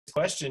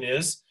question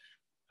is,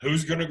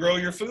 who's going to grow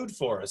your food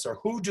for us? Or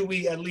who do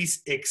we at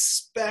least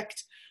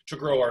expect to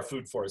grow our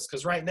food for us?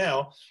 Because right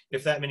now,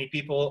 if that many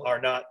people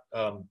are not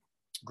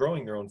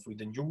growing their own food,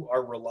 then you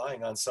are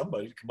relying on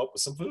somebody to come up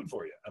with some food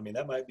for you. I mean,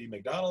 that might be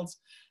McDonald's,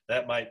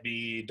 that might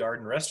be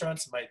Darden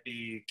Restaurants, it might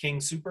be King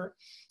Super.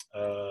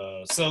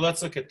 So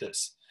let's look at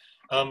this.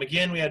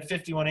 Again, we had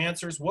 51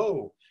 answers.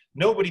 Whoa.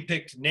 Nobody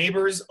picked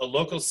Neighbors, a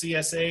local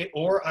CSA,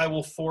 or I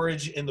Will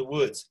Forage in the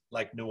Woods,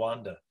 like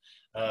Nuwanda.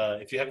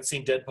 If you haven't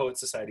seen Dead Poet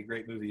Society,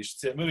 great movie, you should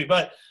see that movie.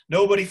 But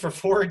nobody for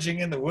foraging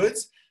in the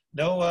woods.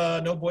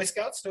 No Boy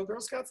Scouts, no Girl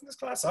Scouts in this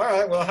class. All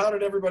right, well, how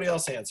did everybody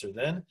else answer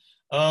then?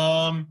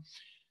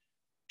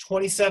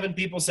 27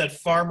 people said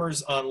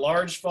farmers on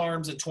large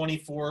farms, and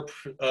 24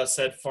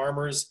 said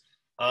farmers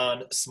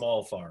on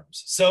small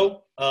farms.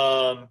 So,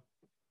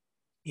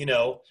 you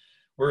know,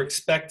 we're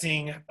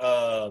expecting,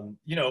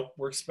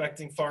 we're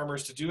expecting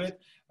farmers to do it.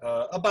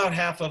 About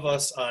half of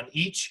us on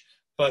each,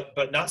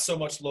 but not so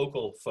much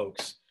local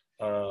folks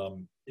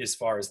as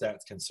far as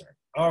that's concerned.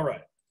 All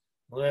right,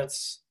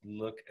 let's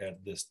look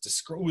at this.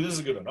 Ooh, this is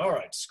a good one. All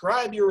right,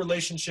 describe your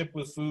relationship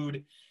with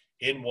food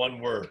in one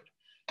word.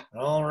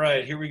 All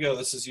right, here we go.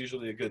 This is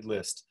usually a good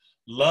list.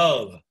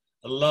 Love,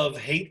 a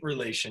love-hate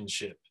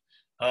relationship.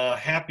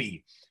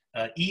 Happy,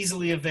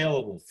 easily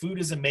available. Food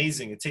is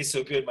amazing. It tastes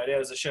so good. My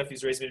dad is a chef.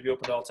 He's raised me to be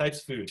open to all types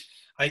of food.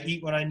 I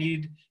eat when I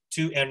need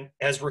to and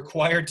as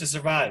required to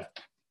survive.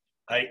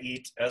 I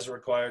eat as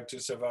required to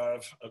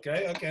survive.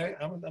 Okay,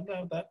 I'm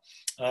down with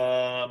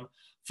that.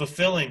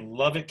 Fulfilling,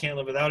 love it, can't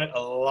live without it.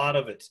 A lot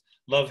of it.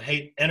 Love,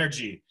 hate,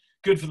 energy.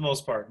 Good for the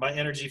most part. My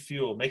energy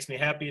fuel makes me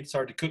happy. It's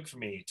hard to cook for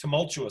me.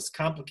 Tumultuous,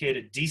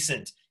 complicated,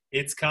 decent.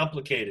 It's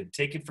complicated.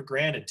 Take it for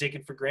granted. Take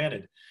it for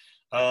granted.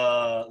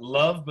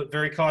 Love, but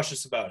very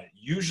cautious about it.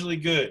 Usually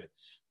good.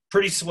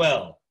 Pretty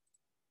swell.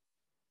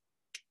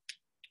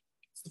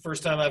 It's the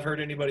first time I've heard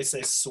anybody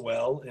say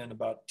swell in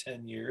about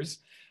 10 years.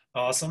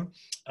 Awesome.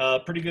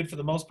 Pretty good for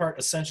the most part.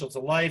 Essential to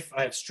life.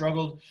 I have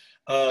struggled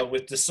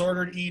with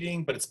disordered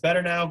eating, but it's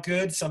better now.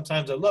 Good.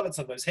 Sometimes I love it.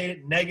 Sometimes hate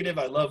it. Negative.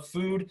 I love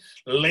food.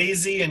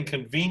 Lazy and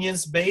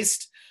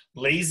convenience-based.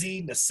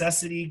 Lazy,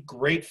 necessity,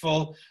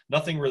 grateful,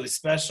 nothing really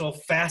special.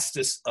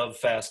 Fastest of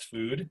fast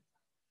food.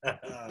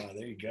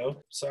 There you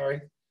go.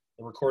 Sorry.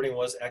 The recording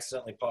was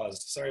accidentally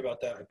paused. Sorry about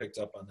that. I picked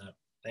up on that.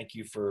 Thank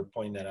you for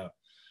pointing that out.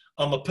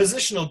 A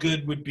positional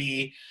good would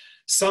be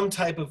some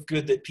type of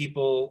good that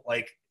people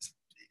like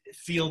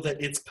feel that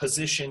it's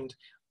positioned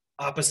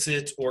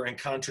opposite or in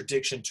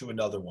contradiction to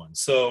another one.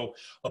 So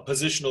a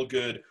positional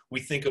good, we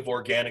think of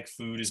organic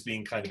food as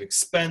being kind of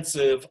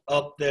expensive,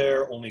 up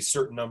there, only a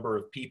certain number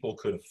of people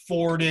could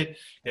afford it.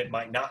 It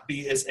might not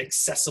be as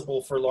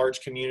accessible for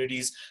large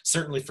communities,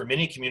 certainly for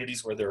many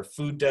communities where there are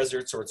food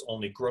deserts or it's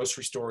only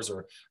grocery stores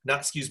or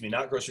not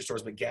grocery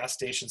stores, but gas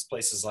stations,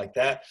 places like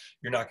that.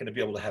 You're not going to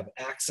be able to have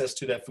access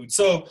to that food.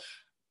 So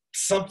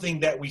something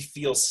that we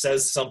feel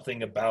says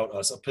something about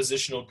us. A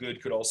positional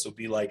good could also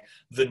be like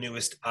the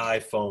newest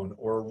iPhone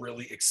or a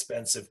really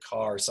expensive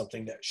car,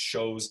 something that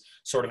shows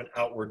sort of an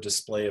outward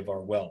display of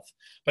our wealth.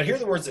 But here are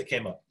the words that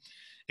came up.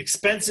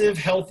 Expensive,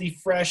 healthy,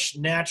 fresh,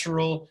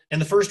 natural.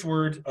 And the first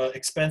word,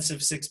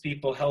 expensive, 6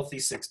 people, healthy,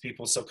 6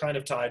 people. So kind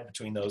of tied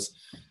between those.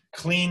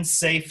 Clean,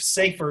 safe,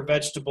 safer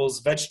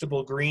vegetables,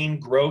 vegetable, green,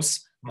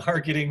 gross,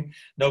 marketing,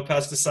 no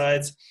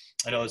pesticides.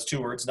 I know it's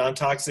 2 words.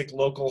 Non-toxic,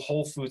 local,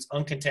 whole foods,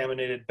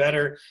 uncontaminated,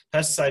 better,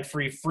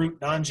 pesticide-free, fruit,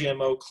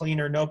 non-GMO,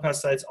 cleaner, no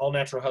pesticides, all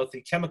natural,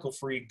 healthy,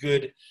 chemical-free,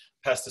 good,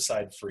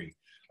 pesticide-free.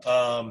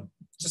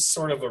 Just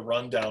sort of a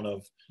rundown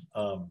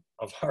of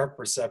our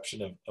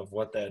perception of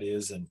what that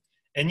is.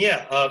 And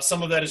yeah,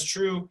 some of that is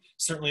true.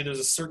 Certainly there's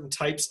a certain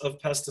types of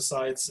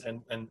pesticides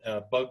and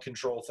bug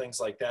control, things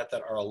like that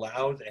are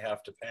allowed. They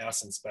have to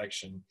pass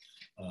inspection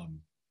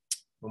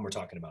when we're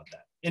talking about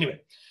that.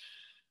 Anyway.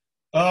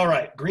 All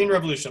right, Green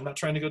Revolution. I'm not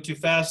trying to go too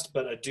fast,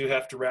 but I do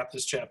have to wrap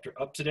this chapter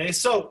up today.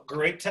 So,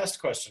 great test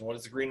question. What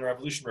does the Green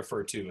Revolution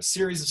refer to? A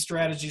series of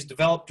strategies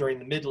developed during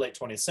the mid to late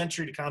 20th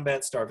century to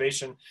combat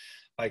starvation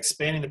by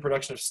expanding the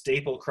production of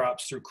staple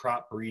crops through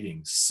crop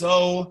breeding.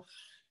 So,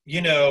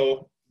 you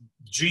know,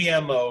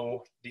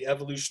 GMO, the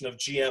evolution of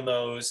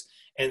GMOs,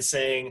 and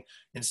saying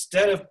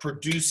instead of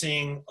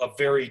producing a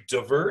very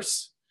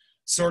diverse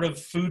sort of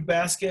food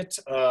basket,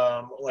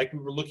 like we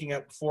were looking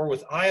at before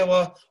with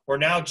Iowa, we're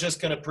now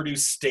just going to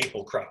produce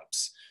staple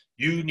crops.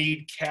 You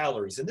need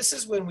calories. And this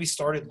is when we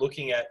started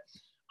looking at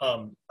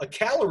a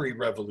calorie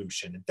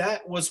revolution.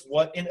 That was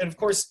what, and of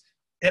course,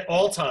 at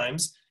all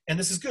times, and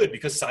this is good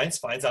because science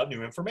finds out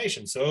new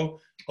information. So,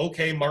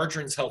 okay,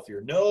 margarine's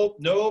healthier. Nope,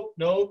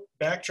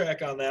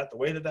 backtrack on that. The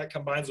way that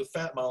combines with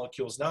fat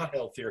molecules, not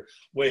healthier.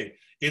 Wait,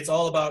 it's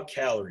all about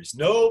calories.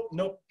 Nope,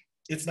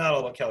 it's not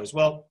all about calories.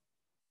 Well,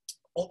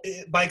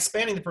 by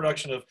expanding the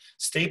production of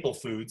staple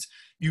foods,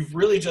 you've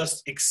really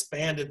just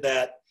expanded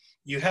that.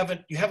 You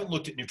haven't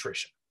looked at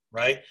nutrition,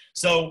 right?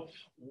 So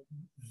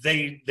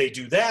they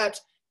do that,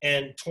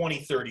 And 20,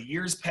 30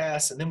 years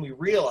pass, and then we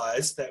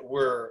realize that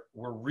we're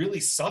really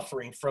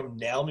suffering from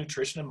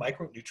malnutrition and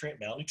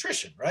micronutrient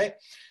malnutrition, right?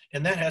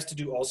 And that has to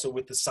do also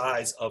with the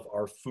size of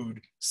our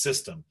food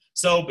system.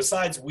 So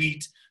besides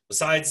wheat,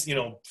 besides,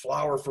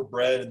 flour for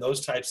bread and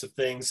those types of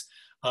things,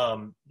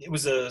 it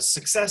was a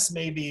success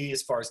maybe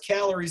as far as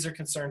calories are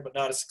concerned, but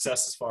not a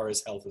success as far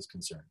as health is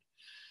concerned.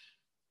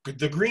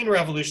 The green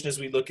revolution, as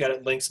we look at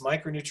it, links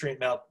micronutrient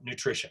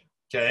malnutrition,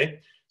 okay?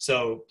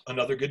 So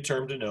another good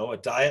term to know, a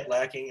diet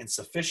lacking in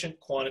sufficient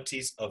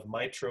quantities of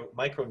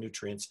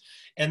micronutrients.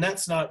 And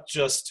that's not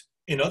just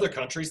in other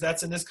countries,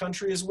 that's in this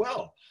country as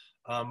well.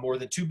 More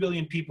than 2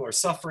 billion people are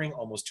suffering.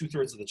 Almost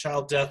 2/3 of the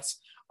child deaths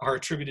are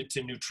attributed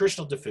to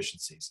nutritional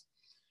deficiencies.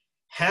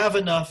 Have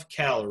enough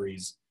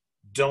calories,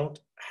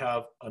 don't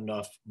have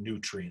enough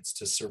nutrients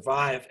to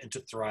survive and to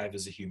thrive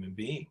as a human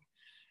being.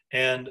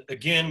 And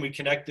again, we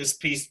connect this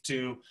piece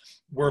to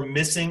we're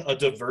missing a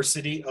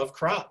diversity of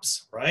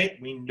crops,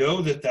 right? We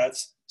know that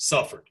that's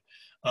suffered.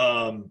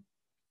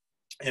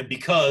 And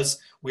because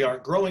we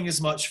aren't growing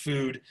as much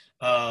food,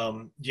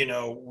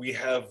 we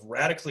have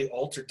radically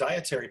altered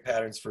dietary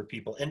patterns for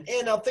people. And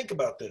now think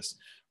about this.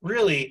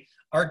 Really,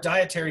 our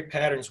dietary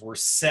patterns were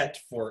set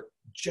for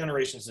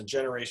generations and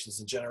generations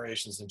and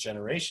generations and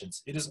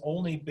generations. It has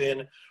only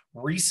been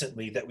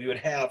recently that we would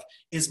have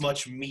as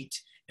much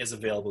meat as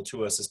available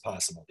to us as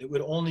possible. It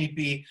would only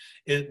be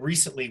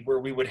recently where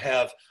we would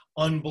have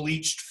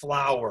unbleached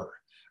flour,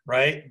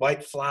 right?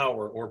 White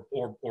flour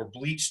or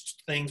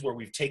bleached things where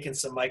we've taken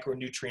some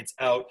micronutrients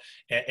out.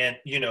 And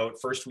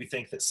at first we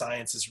think that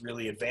science is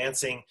really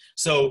advancing.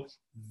 So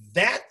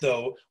that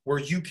though, where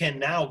you can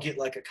now get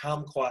like a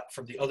kumquat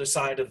from the other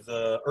side of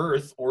the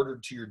earth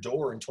ordered to your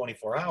door in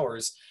 24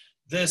 hours,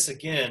 this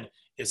again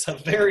is a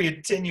very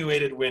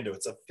attenuated window.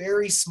 It's a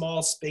very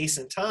small space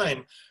and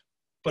time.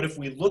 But if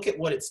we look at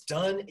what it's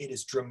done, it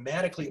has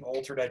dramatically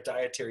altered our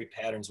dietary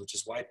patterns, which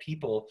is why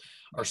people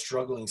are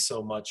struggling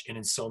so much and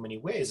in so many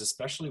ways,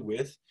 especially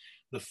with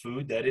the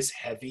food that is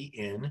heavy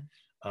in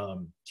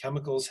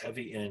chemicals,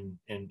 heavy in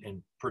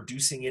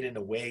producing it in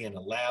a way in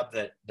a lab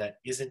that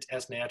isn't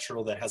as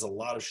natural, that has a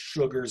lot of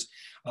sugars,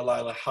 a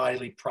lot of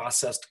highly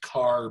processed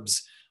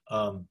carbs,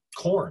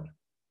 corn,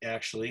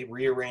 actually,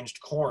 rearranged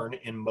corn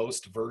in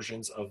most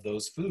versions of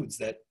those foods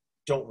that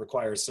don't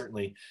require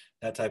certainly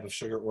that type of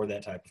sugar or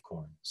that type of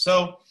corn.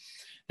 So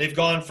they've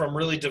gone from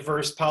really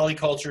diverse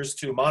polycultures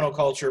to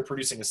monoculture,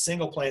 producing a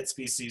single plant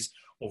species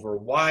over a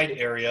wide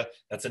area.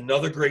 That's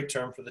another great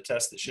term for the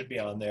test that should be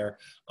on there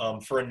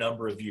for a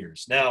number of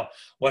years. Now,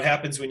 what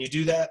happens when you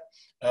do that?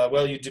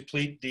 Well, you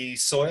deplete the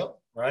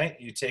soil, right?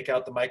 You take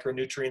out the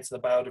micronutrients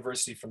and the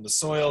biodiversity from the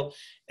soil,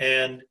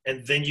 and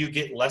then you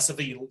get less of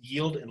a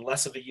yield and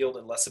less of a yield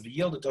and less of a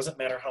yield. It doesn't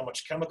matter how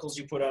much chemicals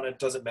you put on it. It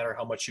doesn't matter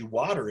how much you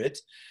water it.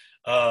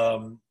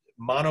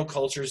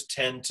 Monocultures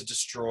tend to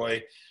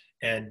destroy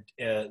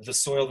the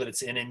soil that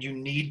it's in, and you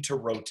need to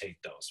rotate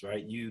those,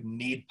 right? You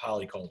need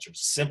polycultures.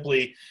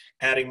 Simply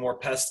adding more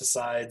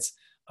pesticides,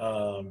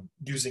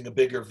 using a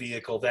bigger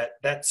vehicle,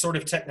 that sort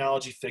of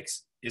technology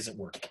fix isn't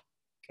working,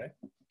 okay?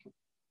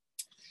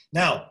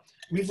 Now,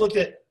 we've looked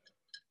at,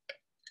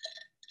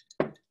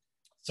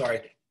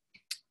 sorry,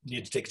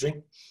 need to take a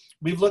drink.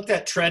 We've looked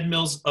at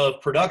treadmills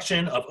of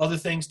production, of other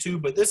things too,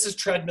 but this is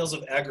treadmills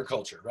of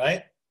agriculture,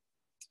 right?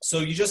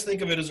 So you just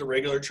think of it as a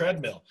regular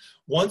treadmill.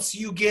 Once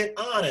you get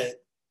on it,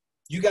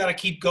 you got to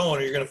keep going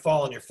or you're going to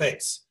fall on your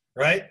face,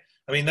 right?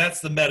 I mean, that's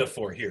the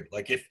metaphor here.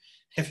 Like if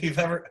you've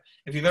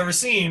ever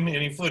seen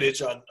any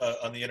footage on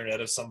the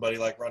internet of somebody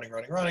like running,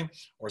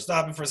 or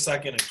stopping for a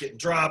second and getting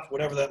dropped,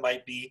 whatever that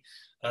might be,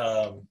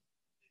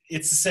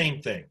 it's the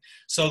same thing.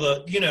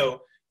 So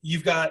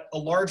you've got a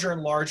larger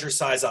and larger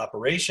size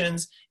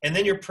operations, and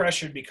then you're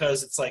pressured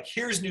because it's like,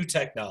 here's new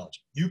technology.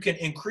 You can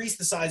increase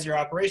the size of your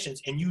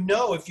operations, and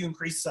if you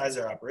increase the size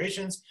of your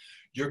operations,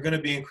 you're going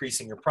to be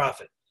increasing your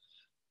profit.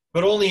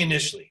 But only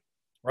initially,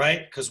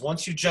 right? Because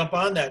once you jump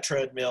on that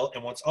treadmill,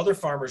 and once other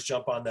farmers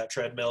jump on that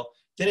treadmill,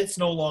 then it's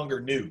no longer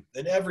new.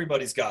 Then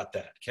everybody's got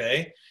that,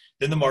 okay?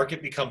 Then the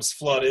market becomes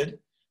flooded,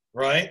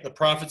 right? The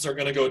profits are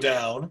going to go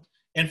down,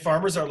 and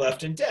farmers are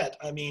left in debt.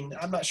 I mean,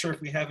 I'm not sure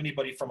if we have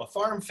anybody from a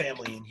farm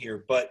family in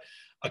here, but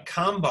a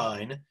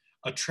combine,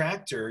 a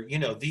tractor,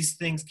 these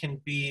things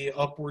can be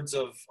upwards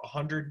of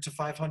 $100,000 to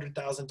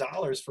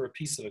 $500,000 for a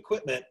piece of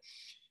equipment.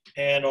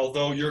 And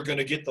although you're going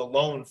to get the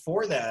loan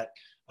for that,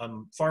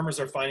 farmers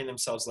are finding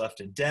themselves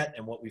left in debt.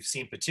 And what we've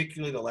seen,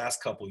 particularly the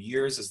last couple of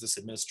years, is this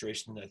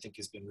administration, I think,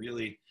 has been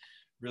really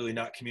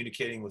not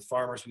communicating with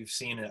farmers. We've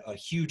seen a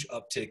huge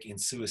uptick in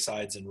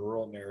suicides in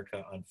rural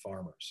America on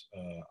farmers,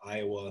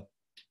 Iowa,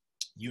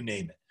 you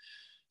name it.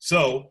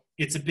 So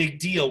it's a big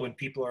deal when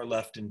people are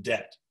left in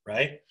debt,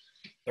 right?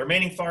 The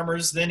remaining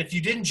farmers, then if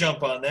you didn't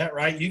jump on that,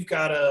 right, you've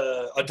got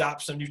to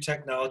adopt some new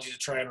technology to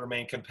try and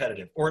remain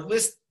competitive. Or at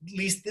least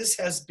this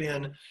has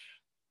been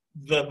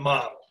the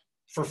model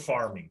for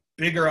farming.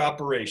 Bigger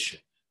operation,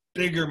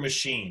 bigger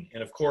machine.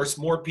 And of course,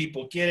 more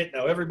people get it.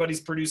 Now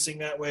everybody's producing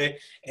that way,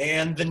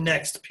 and the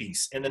next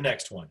piece and the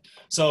next one.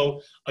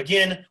 So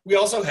again, we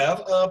also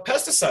have a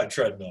pesticide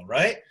treadmill,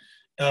 right?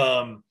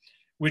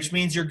 Which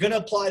means you're going to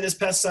apply this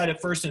pesticide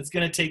at first and it's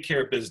going to take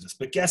care of business.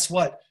 But guess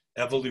what?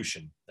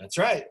 Evolution. That's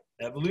right.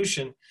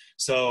 Evolution.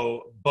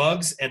 So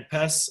bugs and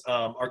pests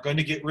are going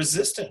to get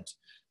resistant.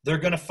 They're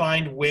going to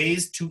find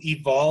ways to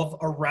evolve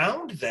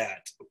around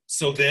that.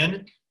 So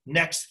then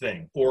next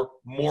thing, or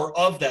more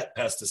of that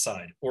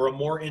pesticide, or a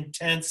more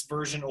intense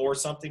version, or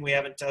something we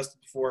haven't tested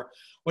before,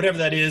 whatever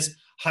that is,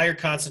 higher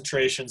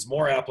concentrations,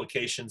 more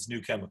applications,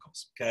 new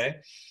chemicals, okay?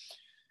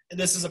 And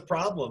this is a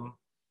problem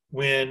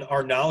when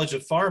our knowledge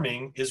of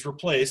farming is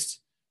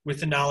replaced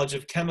with the knowledge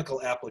of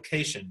chemical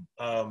application.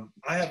 I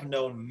have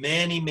known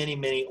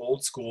many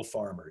old school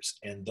farmers,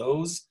 and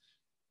those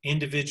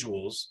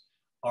individuals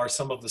are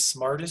some of the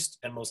smartest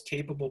and most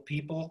capable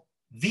people,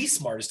 the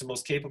smartest and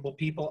most capable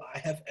people I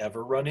have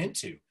ever run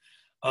into.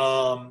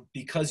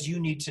 Because you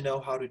need to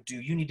know how to do,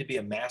 you need to be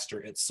a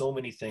master at so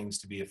many things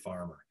to be a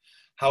farmer.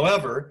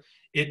 However,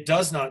 it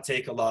does not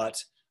take a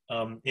lot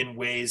in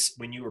ways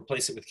when you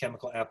replace it with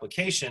chemical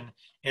application.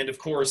 And of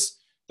course,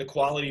 the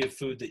quality of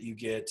food that you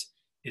get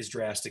is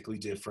drastically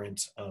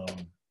different,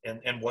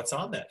 and what's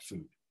on that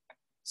food.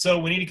 So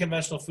when eating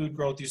conventional food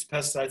grown with use of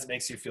pesticides,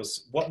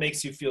 what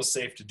makes you feel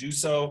safe to do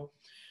so?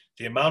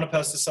 The amount of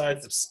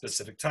pesticides, the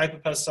specific type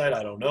of pesticide,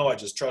 I don't know. I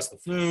just trust the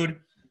food.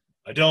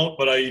 I don't,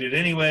 but I eat it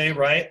anyway,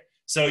 right?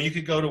 So you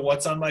could go to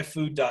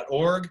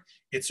whatsonmyfood.org.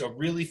 It's a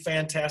really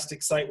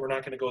fantastic site. We're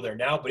not going to go there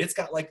now, but it's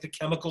got like the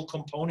chemical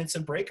components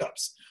and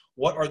breakups.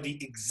 What are the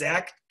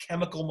exact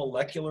chemical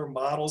molecular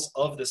models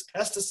of this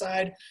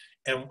pesticide,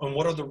 and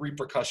what are the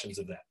repercussions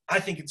of that? I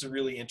think it's a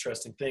really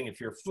interesting thing. If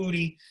you're a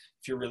foodie,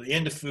 if you're really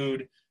into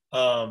food,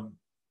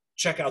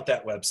 check out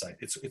that website.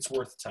 It's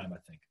worth the time, I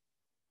think.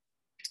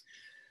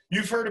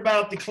 You've heard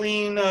about the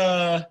clean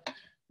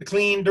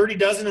Dirty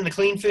Dozen and the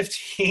Clean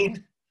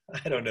 15.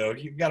 I don't know.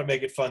 You've got to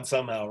make it fun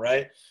somehow,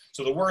 right?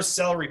 So the worst: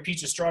 celery,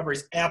 peaches,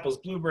 strawberries, apples,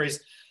 blueberries.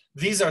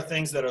 These are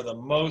things that are the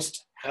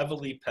most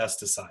heavily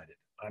pesticided.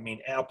 I mean,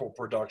 apple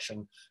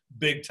production,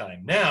 big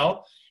time.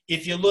 Now,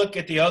 if you look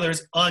at the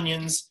others,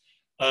 onions,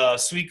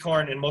 sweet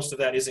corn, and most of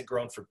that isn't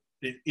grown for,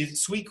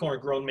 sweet corn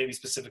grown maybe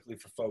specifically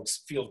for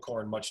folks, field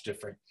corn, much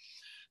different.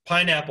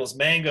 Pineapples,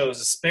 mangoes,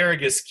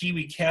 asparagus,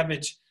 kiwi,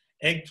 cabbage,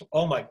 egg,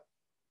 oh my,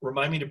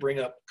 remind me to bring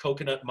up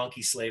coconut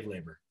monkey slave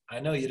labor. I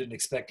know you didn't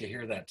expect to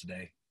hear that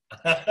today.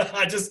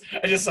 I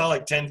just saw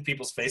like 10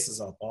 people's faces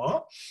up.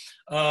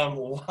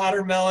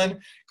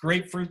 Watermelon,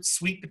 grapefruit,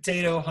 sweet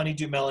potato,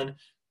 honeydew melon.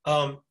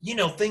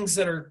 Things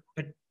that are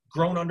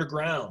grown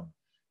underground,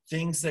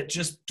 things that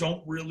just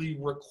don't really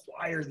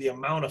require the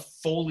amount of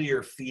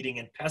foliar feeding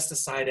and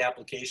pesticide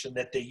application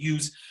that they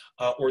use,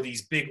 or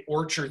these big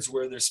orchards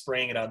where they're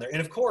spraying it on there. And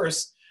of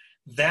course,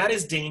 that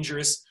is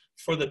dangerous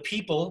for the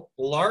people,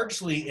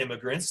 largely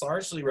immigrants,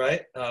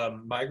 right?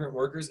 Migrant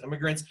workers,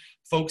 immigrants,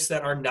 folks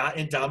that are not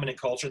in dominant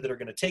culture that are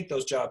going to take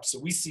those jobs. So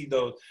we see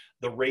the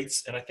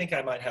rates, and I think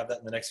I might have that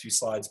in the next few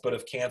slides, but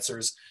of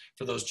cancers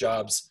for those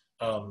jobs,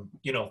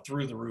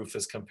 through the roof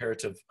as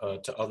comparative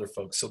to other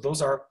folks. So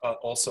those are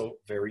also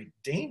very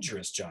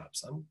dangerous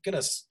jobs. I'm going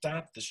to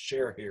stop the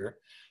share here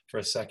for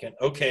a second.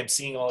 Okay, I'm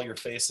seeing all your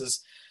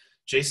faces.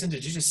 Jason,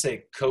 did you just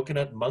say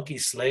coconut monkey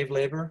slave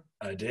labor?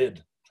 I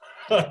did.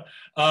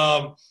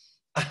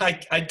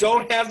 I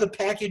don't have the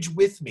package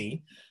with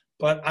me,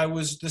 but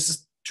this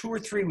is 2 or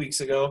 3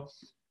 weeks ago.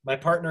 My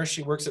partner,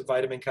 she works at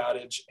Vitamin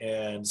Cottage,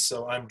 and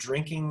so I'm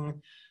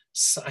drinking,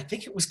 I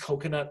think it was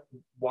coconut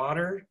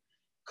water,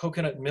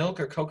 coconut milk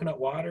or coconut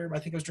water. I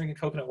think I was drinking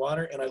coconut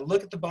water, and I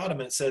look at the bottom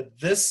and it said,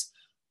 this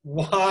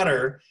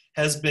water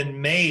has been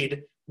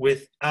made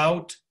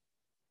without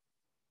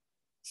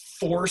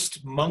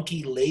forced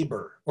monkey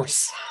labor or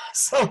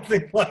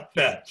something like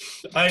that.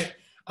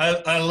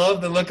 I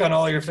love the look on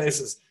all your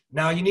faces.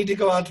 Now you need to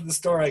go out to the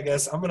store, I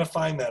guess. I'm going to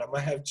find that. I'm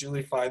going to have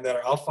Julie find that,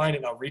 or I'll find it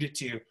and I'll read it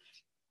to you.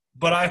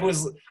 But I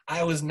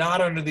was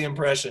not under the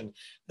impression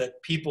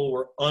that people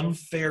were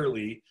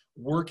unfairly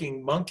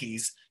working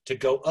monkeys to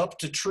go up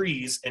to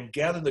trees and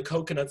gather the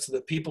coconuts so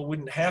that people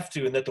wouldn't have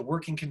to, and that the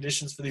working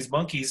conditions for these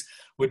monkeys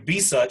would be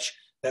such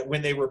that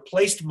when they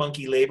replaced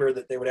monkey labor,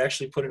 that they would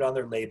actually put it on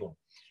their label.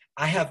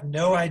 I have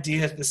no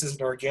idea if this is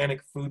an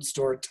organic food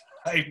store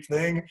type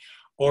thing,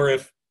 or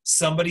if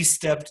somebody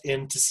stepped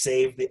in to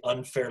save the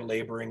unfair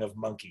laboring of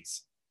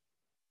monkeys.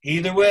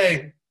 Either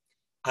way,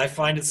 I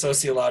find it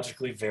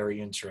sociologically very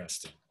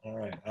interesting. All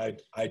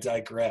right, I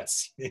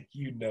digress.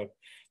 You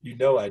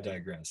know I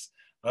digress.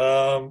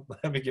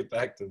 Let me get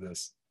back to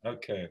this.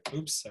 Okay,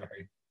 oops,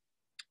 sorry.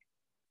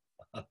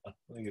 Let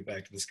me get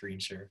back to the screen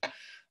share.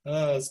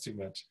 That's too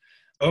much.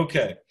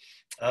 Okay.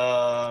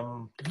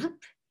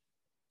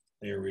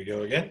 There we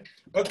go again.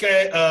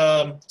 Okay,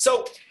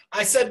 so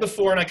I said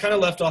before, and I kind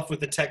of left off with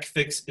the tech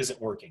fix isn't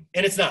working.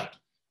 And it's not,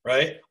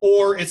 right?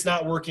 Or it's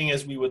not working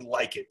as we would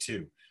like it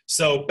to.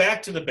 So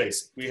back to the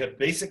basic. We have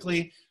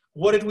basically,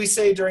 what did we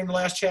say during the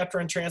last chapter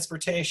on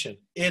transportation?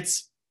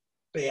 It's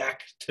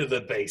back to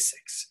the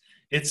basics.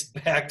 It's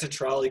back to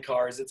trolley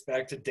cars. It's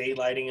back to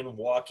daylighting and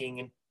walking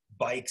and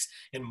bikes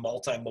and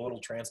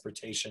multimodal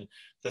transportation.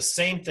 The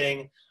same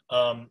thing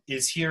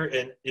is here,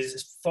 and is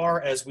as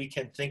far as we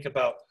can think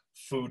about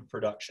food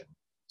production.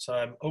 So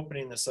I'm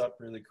opening this up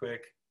really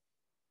quick,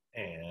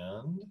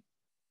 and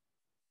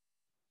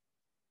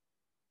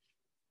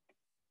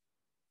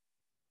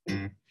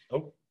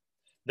oh,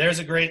 there's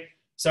a great,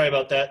 sorry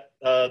about that.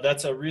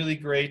 That's a really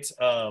great,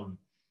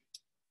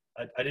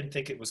 I didn't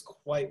think it was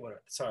quite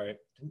what, sorry, I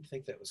didn't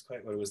think that was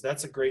quite what it was.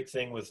 That's a great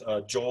thing with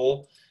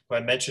Joel, who I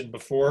mentioned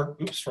before,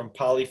 oops, from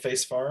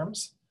Polyface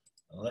Farms.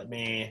 Let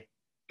me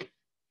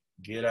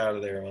get out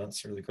of there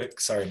once really quick.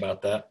 Sorry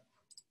about that.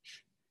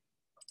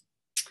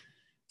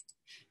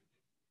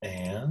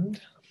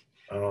 And,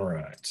 all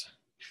right.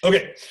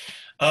 Okay.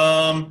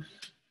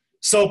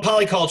 So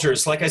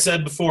polycultures, like I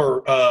said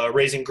before,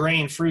 raising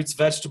grain, fruits,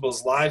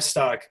 vegetables,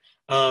 livestock.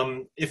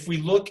 If we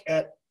look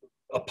at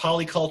a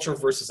polyculture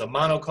versus a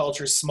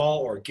monoculture,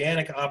 small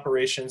organic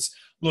operations,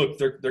 look,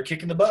 they're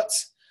kicking the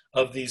butts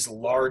of these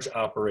large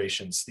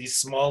operations. These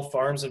small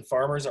farms and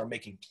farmers are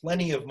making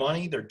plenty of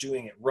money. They're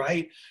doing it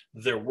right.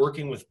 They're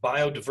working with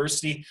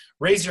biodiversity.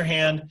 Raise your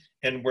hand,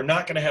 and we're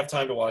not going to have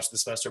time to watch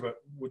this semester, but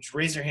would you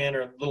raise your hand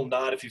or a little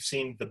nod if you've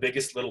seen The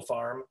Biggest Little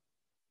Farm?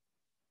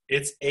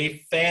 It's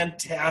a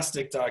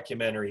fantastic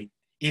documentary.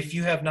 If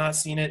you have not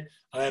seen it,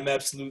 I am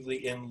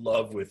absolutely in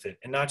love with it.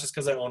 And not just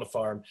because I own a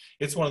farm.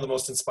 It's one of the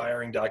most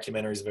inspiring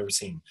documentaries I've ever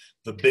seen.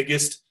 The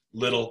Biggest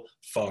Little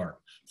Farm.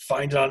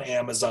 Find it on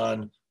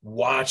Amazon.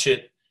 Watch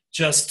it.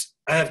 Just,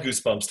 I have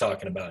goosebumps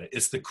talking about it.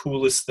 It's the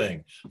coolest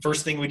thing.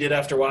 First thing we did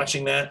after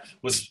watching that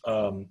was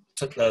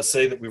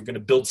say that we were going to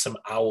build some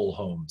owl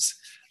homes.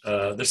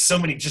 There's so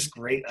many just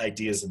great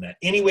ideas in that.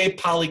 Anyway,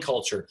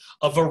 polyculture,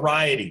 a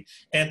variety.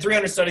 And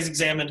 300 studies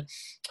examined,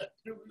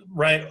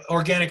 right?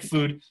 Organic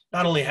food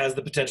not only has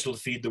the potential to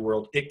feed the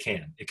world, it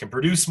can. It can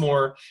produce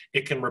more.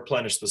 It can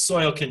replenish the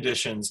soil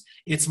conditions.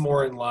 It's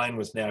more in line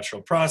with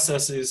natural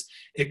processes.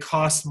 It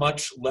costs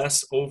much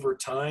less over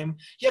time.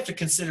 You have to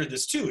consider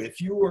this too.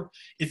 If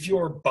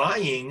you're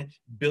buying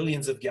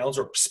billions of gallons,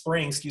 or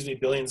spraying,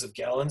 billions of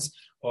gallons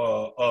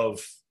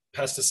of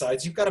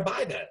pesticides, you've got to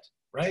buy that.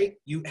 Right?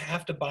 You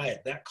have to buy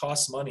it. That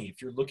costs money.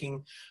 If you're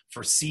looking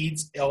for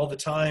seeds all the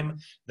time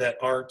that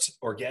aren't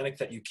organic,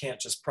 that you can't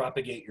just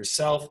propagate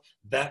yourself,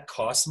 that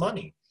costs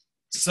money.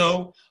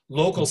 So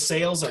local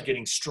sales are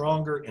getting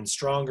stronger and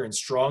stronger and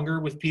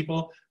stronger with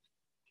people.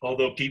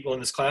 Although people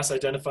in this class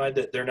identified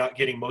that they're not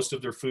getting most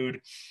of their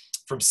food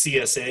from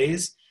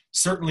CSAs,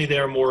 certainly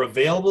they're more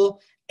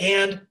available.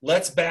 And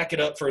let's back it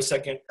up for a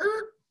second.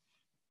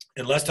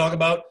 And let's talk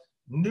about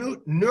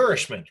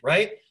nourishment,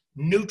 right?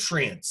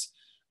 Nutrients.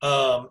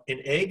 An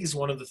egg is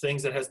one of the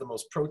things that has the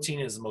most protein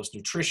and is the most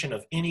nutrition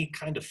of any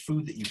kind of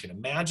food that you can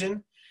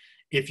imagine.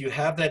 If you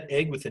have that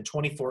egg within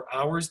 24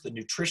 hours, the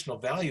nutritional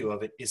value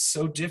of it is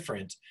so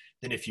different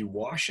than if you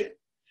wash it.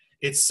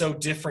 It's so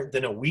different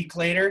than a week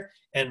later.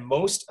 And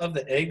most of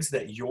the eggs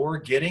that you're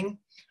getting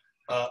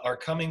are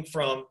coming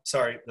from,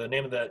 sorry, the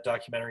name of that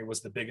documentary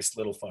was The Biggest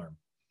Little Farm.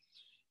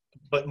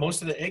 But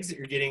most of the eggs that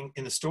you're getting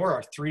in the store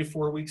are 3 to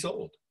 4 weeks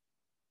old.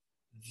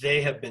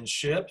 They have been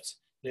shipped.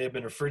 They have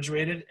been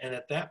refrigerated, and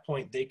at that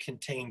point, they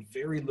contain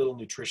very little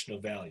nutritional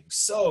value.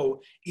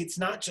 So it's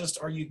not just,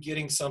 are you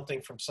getting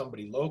something from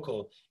somebody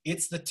local?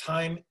 It's the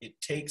time it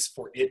takes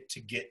for it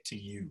to get to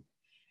you.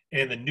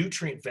 And the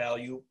nutrient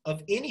value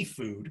of any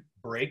food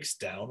breaks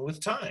down with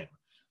time.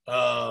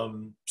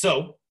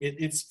 So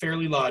it's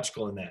fairly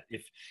logical in that.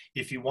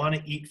 If you want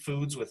to eat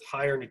foods with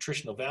higher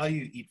nutritional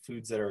value, eat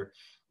foods that are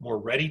more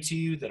ready to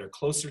you, that are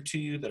closer to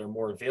you, that are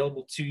more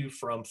available to you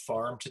from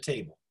farm to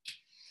table.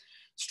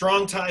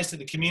 Strong ties to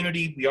the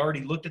community. We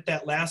already looked at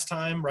that last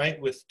time, right,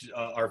 with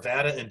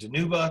Arvada and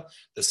Danuba,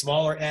 the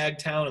smaller ag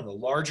town and the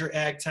larger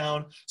ag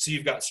town. So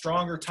you've got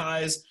stronger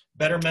ties,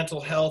 better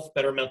mental health,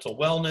 better mental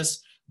wellness,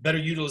 better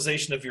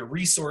utilization of your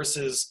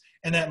resources,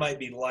 and that might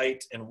be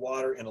light and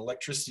water and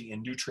electricity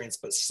and nutrients.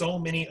 But so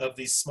many of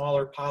these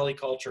smaller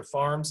polyculture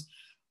farms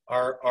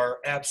are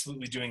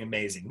absolutely doing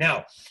amazing.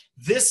 Now,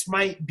 this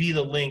might be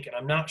the link, and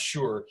I'm not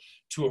sure,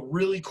 to a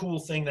really cool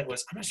thing that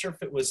was, I'm not sure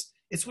if it was,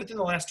 it's within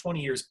the last 20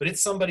 years, but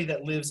it's somebody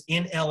that lives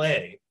in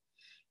LA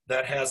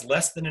that has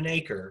less than an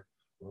acre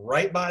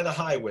right by the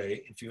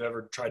highway. If you've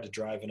ever tried to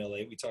drive in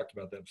LA, we talked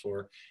about that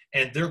before,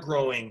 and they're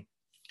growing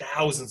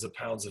thousands of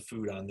pounds of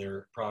food on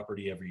their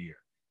property every year.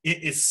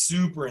 It is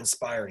super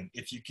inspiring.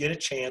 If you get a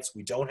chance,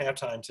 we don't have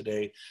time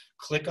today,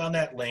 click on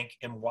that link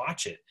and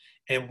watch it,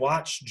 and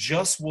watch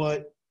just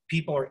what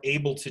people are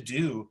able to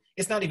do.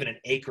 It's not even an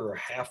acre or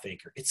half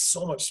acre. It's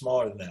so much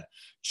smaller than that.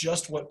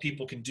 Just what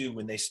people can do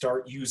when they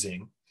start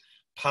using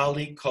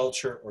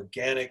polyculture,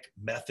 organic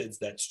methods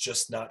that's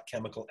just not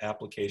chemical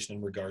application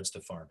in regards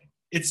to farming.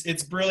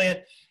 It's brilliant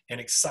and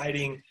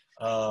exciting,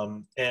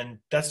 and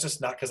that's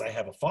just not because I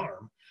have a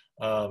farm,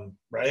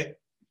 right?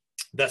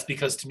 That's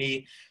because, to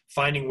me,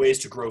 finding ways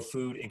to grow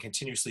food and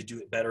continuously do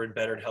it better and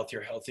better and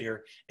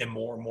healthier and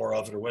more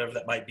of it, or whatever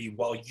that might be,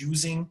 while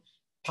using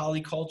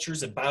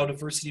polycultures and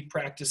biodiversity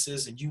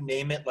practices and you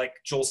name it, like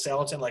Joel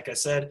Salatin, like I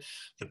said,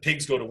 the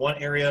pigs go to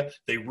one area,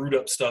 they root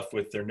up stuff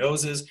with their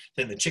noses,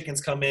 then the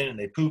chickens come in and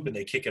they poop and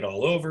they kick it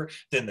all over,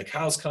 then the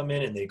cows come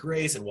in and they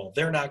graze, and while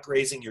they're not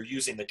grazing, you're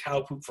using the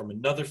cow poop from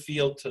another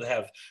field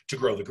to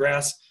grow the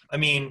grass. I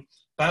mean,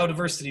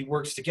 biodiversity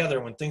works together.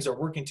 When things are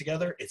working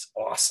together, it's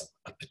awesome,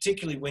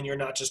 particularly when you're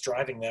not just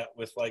driving that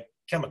with like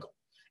chemical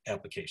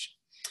application.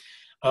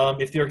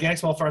 If the organic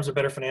small farms are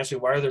better financially,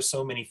 why are there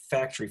so many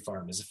factory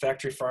farms? Is a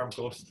factory farm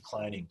growth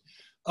declining?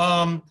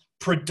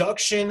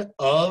 Production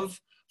of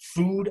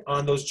food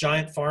on those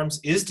giant farms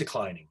is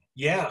declining.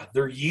 Yeah,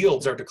 their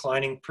yields are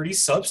declining pretty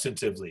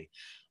substantively.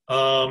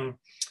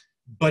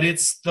 But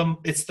it's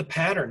the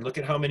pattern. Look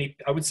at how many,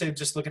 I would say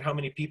just look at how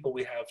many people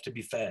we have to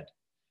be fed.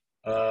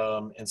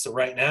 And so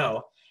right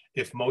now,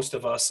 if most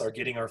of us are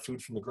getting our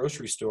food from the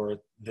grocery store,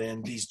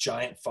 then these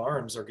giant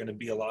farms are going to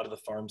be a lot of the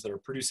farms that are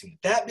producing it.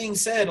 That being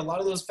said, a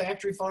lot of those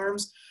factory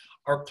farms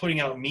are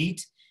putting out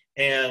meat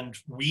and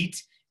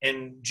wheat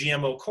and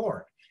GMO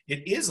corn.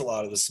 It is a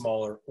lot of the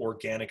smaller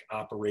organic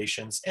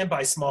operations. And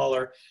by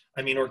smaller,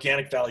 I mean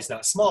Organic Valley's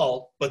not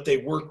small, but they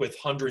work with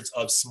hundreds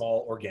of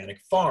small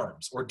organic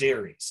farms or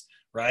dairies,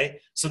 right?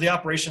 So the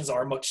operations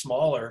are much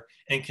smaller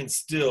and can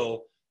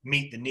still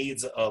meet the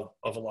needs of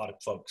a lot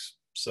of folks.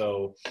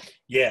 So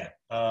yeah,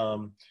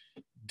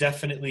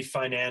 definitely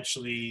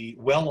financially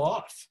well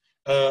off.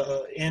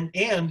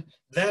 And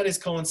that is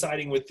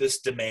coinciding with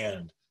this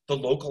demand, the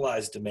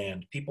localized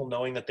demand, people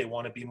knowing that they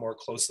want to be more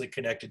closely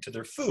connected to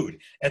their food.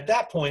 At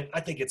that point, I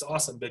think it's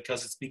awesome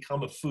because it's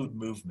become a food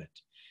movement.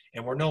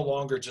 And we're no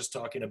longer just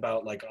talking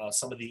about like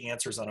some of the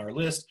answers on our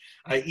list.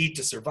 I eat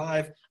to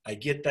survive. I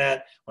get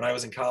that. When I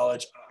was in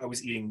college, I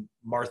was eating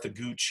Martha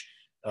Gooch,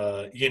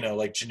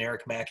 like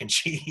generic mac and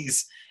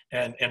cheese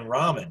and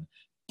ramen.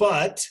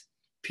 But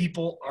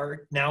people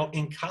are now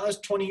in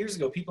college 20 years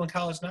ago, people in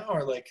college now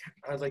are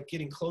like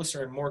getting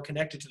closer and more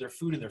connected to their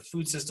food and their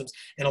food systems.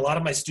 And a lot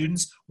of my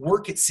students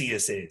work at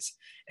CSAs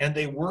and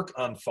they work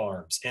on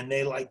farms and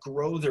they like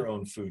grow their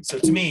own food. So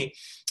to me,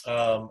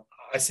 I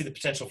see the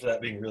potential for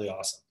that being really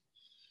awesome.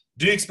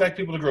 Do you expect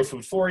people to grow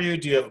food for you?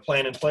 Do you have a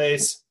plan in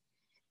place?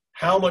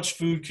 How much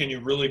food can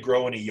you really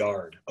grow in a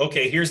yard?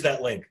 Okay, here's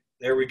that link.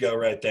 There we go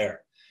right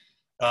there.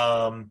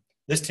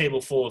 This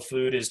table full of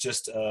food is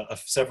just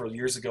several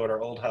years ago at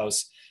our old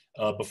house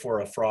before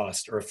a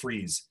frost or a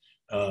freeze.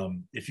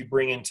 If you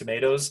bring in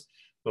tomatoes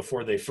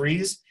before they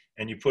freeze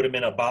and you put them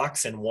in a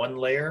box in one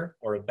layer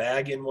or a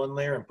bag in one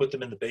layer and put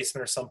them in the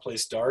basement or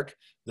someplace dark,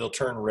 they'll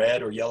turn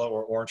red or yellow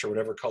or orange or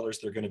whatever colors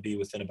they're going to be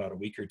within about a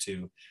week or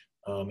two.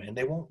 And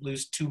they won't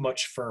lose too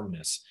much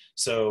firmness.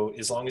 So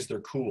as long as they're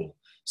cool.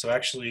 So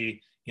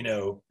actually,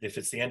 if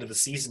it's the end of the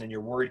season and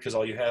you're worried because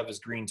all you have is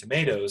green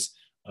tomatoes,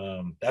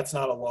 that's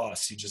not a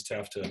loss. You just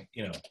have to,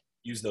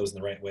 use those in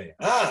the right way.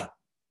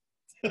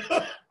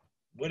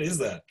 What is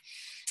that?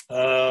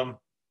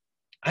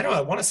 I don't know.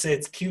 I want to say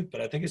it's cute, but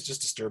I think it's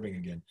just disturbing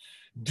again.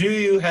 Do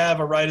you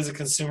have a right as a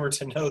consumer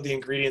to know the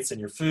ingredients in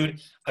your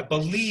food? I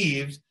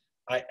believe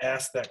I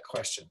asked that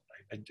question.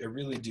 I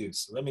really do.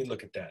 So let me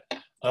look at that.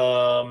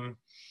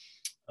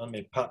 Let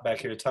me pop back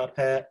here to Top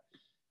Hat.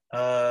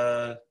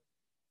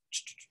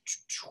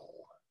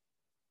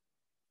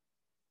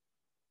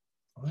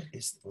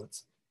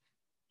 What's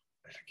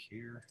back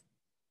here?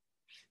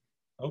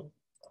 Oh,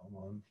 hold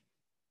on.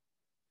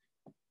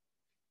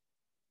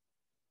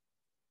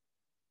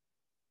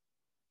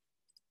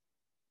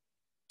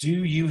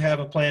 Do you have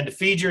a plan to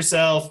feed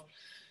yourself?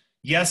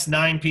 Yes,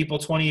 9 people,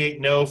 28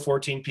 no,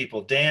 14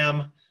 people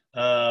damn.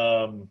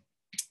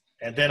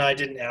 And then I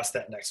didn't ask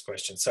that next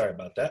question. Sorry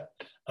about that.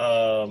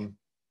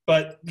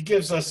 But it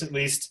gives us at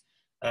least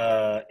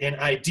an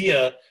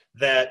idea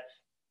that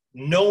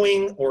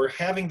knowing or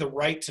having the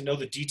right to know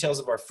the details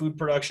of our food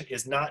production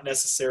is not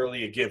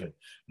necessarily a given.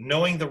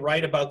 Knowing the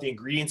right about the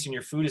ingredients in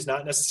your food is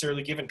not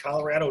necessarily given.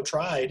 Colorado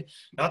tried,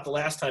 not the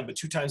last time, but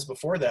 2 times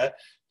before that,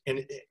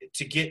 and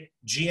to get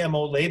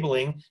GMO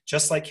labeling,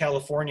 just like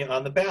California,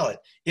 on the ballot.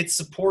 It's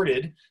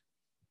supported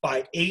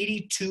by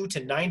 82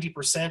 to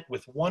 90%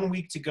 with 1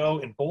 week to go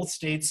in both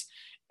states,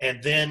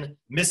 and then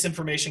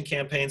misinformation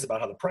campaigns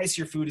about how the price of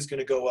your food is going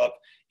to go up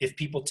if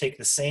people take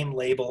the same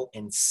label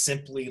and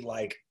simply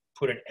like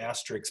put an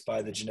asterisk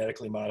by the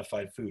genetically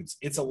modified foods.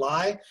 It's a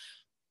lie.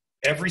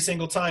 Every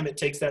single time it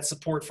takes that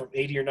support from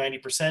 80 or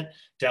 90%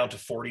 down to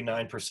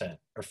 49%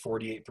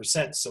 or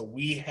 48%. So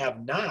we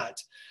have not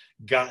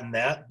gotten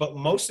that, but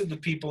most of the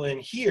people in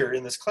here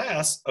in this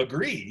class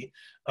agree.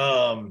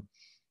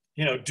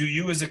 Do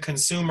you as a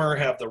consumer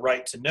have the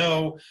right to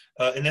know,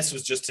 and this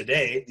was just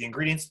today, the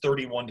ingredients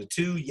 31 to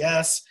 2,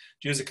 yes.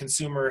 Do you as a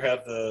consumer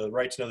have the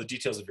right to know the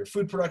details of your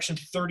food production?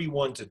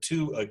 31 to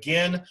 2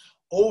 again,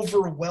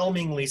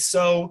 overwhelmingly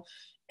so.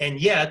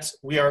 And yet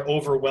we are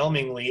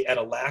overwhelmingly at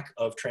a lack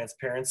of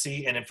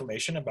transparency and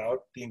information about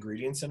the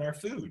ingredients in our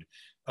food,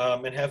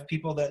 and have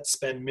people that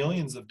spend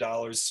millions of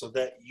dollars so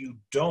that you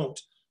don't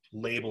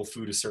label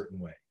food a certain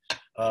way,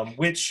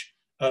 which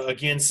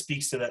again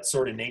speaks to that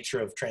sort of nature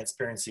of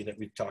transparency that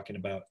we've talking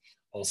about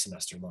all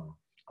semester long.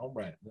 All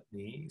right, let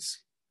me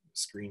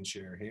screen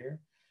share here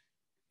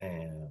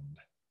and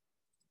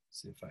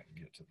see if I can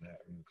get to that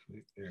real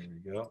quick. There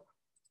we go.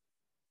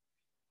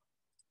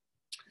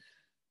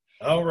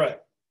 All right.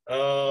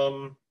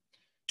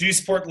 Do you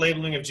support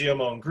labeling of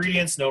GMO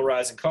ingredients? No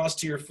rise in cost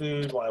to your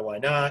food. Why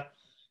not?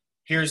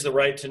 Here's the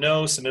right to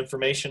know, some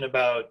information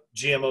about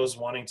GMOs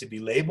wanting to be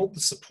labeled.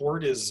 The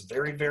support is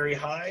very, very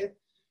high.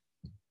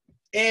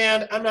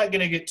 And I'm not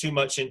going to get too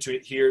much into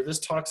it here. This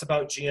talks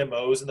about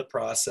GMOs and the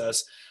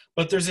process,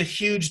 but there's a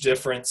huge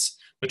difference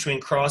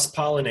between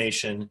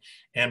cross-pollination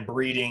and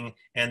breeding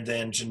and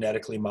then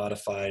genetically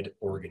modified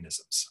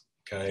organisms,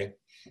 okay?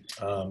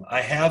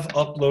 I have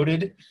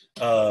uploaded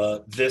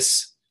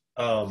this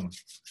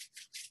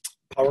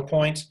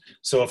PowerPoint,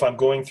 so if I'm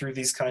going through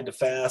these kind of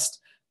fast,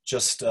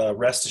 just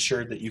rest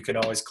assured that you can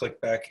always click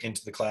back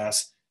into the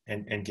class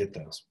and get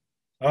those.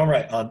 All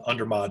right,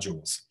 under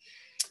modules.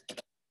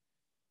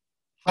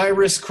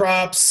 High-risk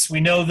crops, we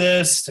know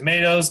this,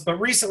 tomatoes, but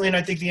recently, and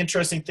I think the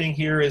interesting thing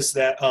here is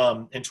that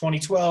in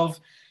 2012,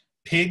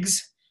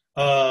 pigs,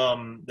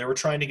 they were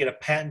trying to get a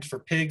patent for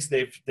pigs.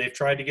 They've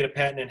tried to get a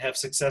patent and have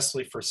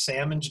successfully for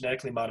salmon,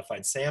 genetically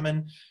modified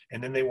salmon,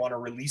 and then they want to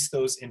release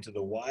those into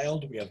the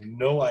wild. We have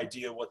no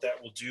idea what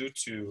that will do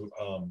to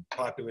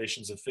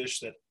populations of fish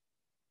that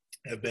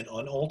have been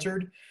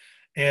unaltered.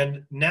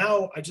 And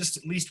now I just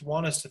at least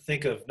want us to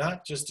think of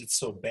not just it's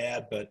so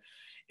bad, but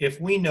if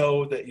we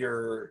know that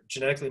you're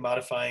genetically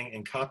modifying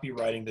and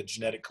copywriting the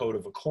genetic code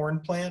of a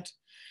corn plant,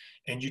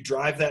 and you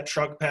drive that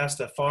truck past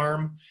a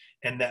farm,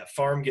 and that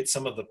farm gets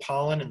some of the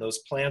pollen, and those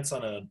plants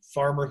on a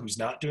farmer who's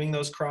not doing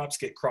those crops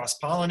get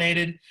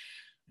cross-pollinated,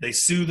 they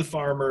sue the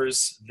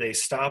farmers, they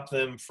stop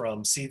them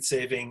from seed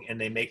saving, and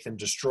they make them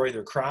destroy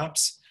their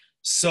crops.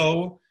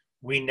 So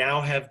we now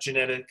have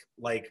genetic,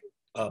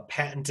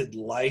 patented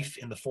life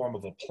in the form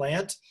of a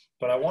plant,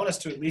 but I want us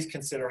to at least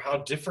consider how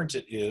different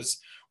it is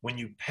when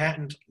you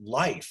patent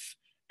life,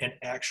 an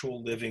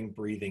actual living,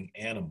 breathing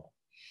animal.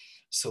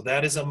 So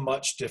that is a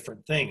much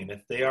different thing. And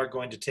if they are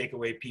going to take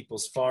away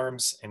people's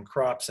farms and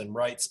crops and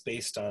rights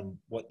based on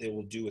what they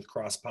will do with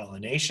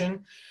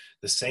cross-pollination,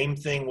 the same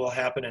thing will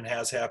happen and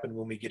has happened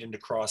when we get into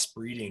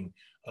crossbreeding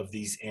of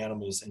these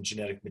animals and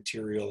genetic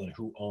material and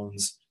who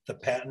owns the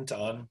patent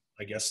on,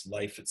 I guess,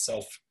 life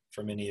itself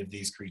from any of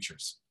these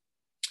creatures.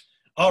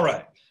 All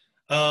right.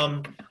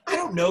 I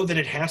don't know that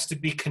it has to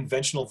be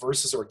conventional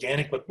versus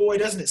organic, but boy,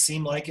 doesn't it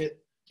seem like it?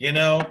 You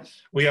know,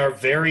 we are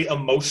very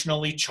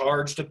emotionally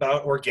charged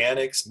about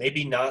organics,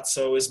 maybe not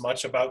so as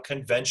much about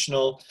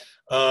conventional.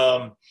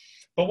 But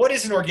what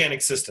is an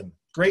organic system?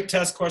 Great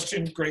test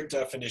question, great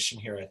definition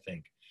here, I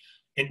think.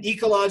 An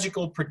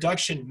ecological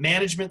production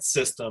management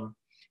system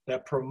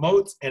that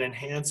promotes and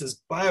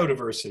enhances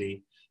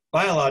biodiversity,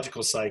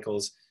 biological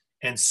cycles,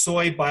 and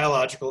soil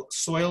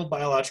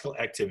biological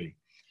activity.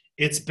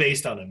 It's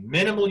based on a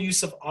minimal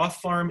use of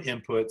off-farm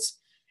inputs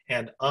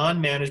and on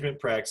management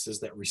practices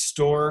that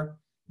restore,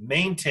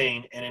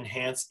 maintain, and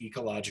enhance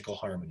ecological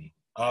harmony.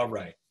 All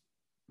right.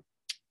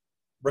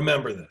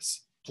 Remember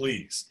this,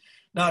 please.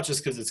 Not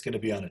just because it's going to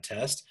be on a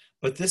test,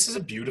 but this is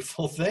a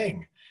beautiful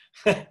thing.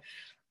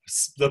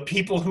 The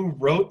people who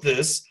wrote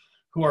this,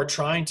 who are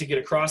trying to get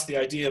across the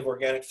idea of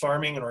organic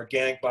farming and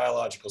organic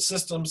biological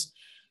systems,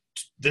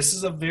 this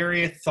is a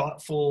very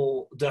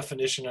thoughtful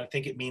definition. I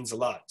think it means a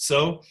lot.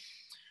 So,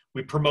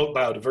 we promote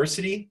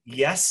biodiversity.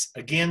 Yes,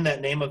 again,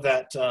 that name of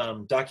that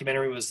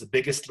documentary was The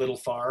Biggest Little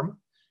Farm.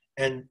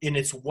 And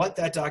it's what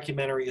that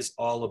documentary is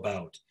all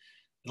about.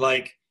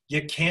 Like,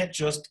 you can't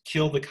just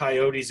kill the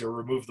coyotes or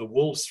remove the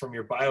wolves from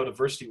your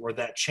biodiversity or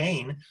that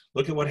chain.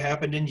 Look at what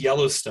happened in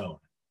Yellowstone,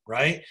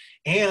 right?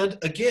 And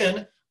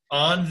again,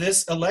 on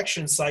this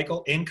election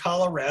cycle in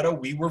Colorado,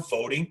 we were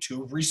voting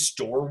to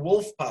restore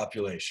wolf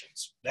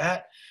populations.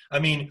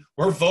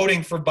 We're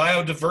voting for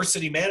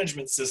biodiversity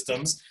management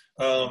systems,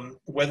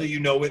 whether you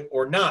know it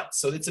or not.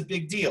 So it's a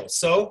big deal.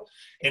 So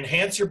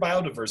enhance your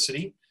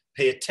biodiversity,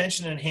 pay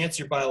attention and enhance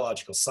your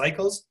biological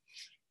cycles,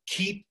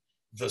 keep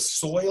the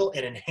soil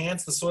and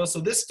enhance the soil.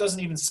 So this doesn't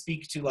even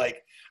speak to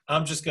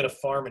I'm just going to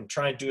farm and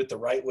try and do it the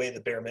right way,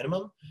 the bare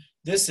minimum.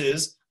 This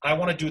is, I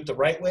want to do it the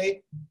right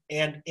way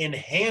and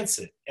enhance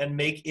it and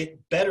make it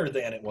better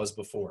than it was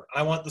before.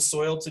 I want the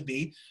soil to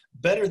be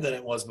better than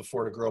it was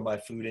before to grow my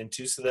food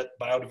into so that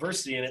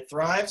biodiversity in it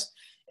thrives,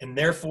 and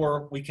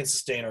therefore we can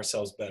sustain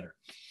ourselves better.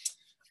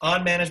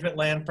 On management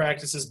land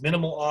practices,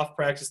 minimal off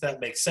practice,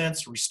 that makes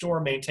sense. Restore,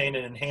 maintain,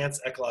 and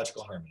enhance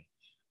ecological harmony.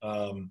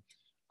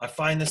 I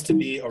find this to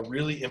be a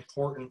really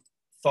important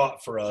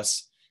thought for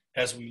us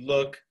as we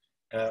look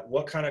at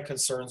what kind of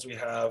concerns we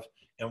have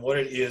and what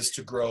it is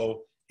to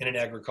grow in an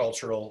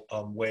agricultural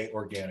way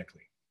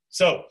organically.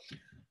 So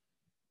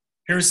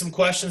here's some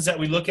questions that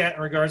we look at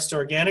in regards to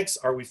organics.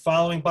 Are we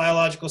following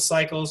biological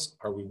cycles?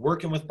 Are we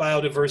working with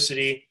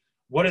biodiversity?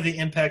 What are the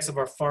impacts of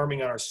our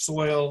farming on our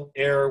soil,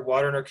 air,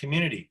 water, and our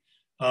community?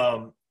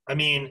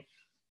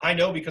 I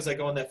know because I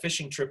go on that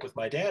fishing trip with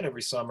my dad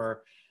every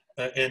summer,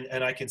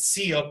 and I can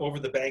see up over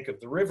the bank of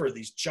the river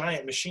these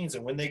giant machines,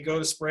 and when they go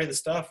to spray the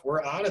stuff,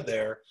 we're out of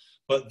there.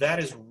 But that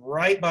is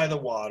right by the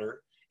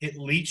water. it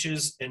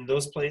leaches in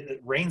those places.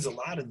 It rains a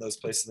lot in those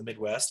places in the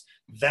Midwest.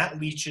 That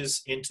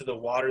leaches into the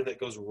water that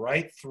goes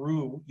right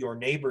through your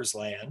neighbor's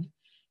land,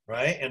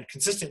 right? And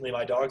consistently,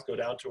 my dogs go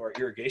down to our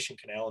irrigation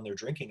canal and they're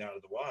drinking out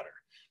of the water.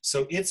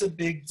 So it's a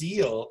big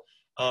deal.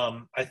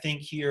 I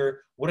think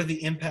here, what are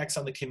the impacts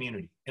on the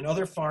community? And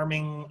other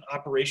farming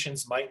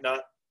operations might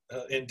not,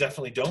 and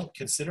definitely don't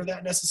consider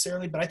that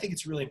necessarily, but I think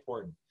it's really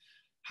important.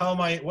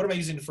 What am I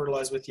using to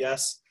fertilize with?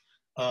 Yes.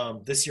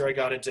 This year I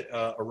got into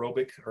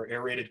aerobic or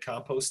aerated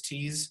compost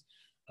teas,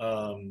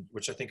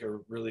 which I think are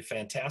really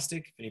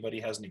fantastic. If anybody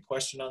has any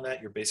question on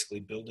that, you're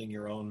basically building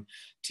your own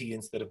tea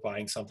instead of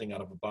buying something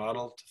out of a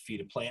bottle to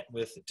feed a plant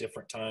with at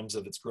different times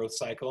of its growth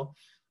cycle.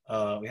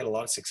 We had a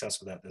lot of success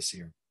with that this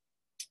year.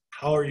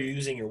 How are you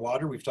using your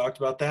water? We've talked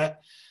about that.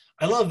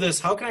 I love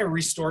this. How can I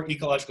restore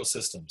ecological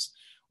systems?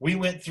 We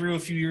went through a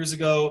few years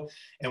ago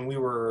and we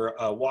were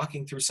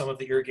walking through some of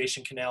the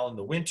irrigation canal in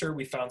the winter.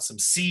 We found some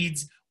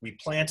seeds. We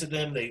planted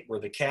them. They were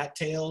the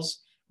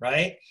cattails,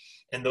 right?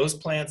 And those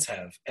plants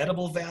have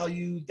edible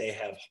value. They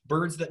have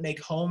birds that make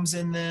homes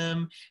in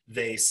them.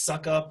 They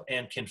suck up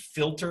and can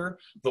filter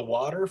the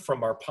water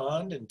from our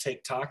pond and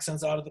take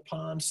toxins out of the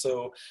pond.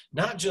 So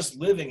not just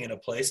living in a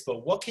place,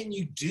 but what can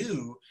you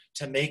do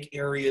to make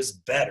areas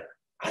better?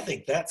 I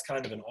think that's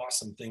kind of an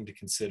awesome thing to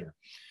consider.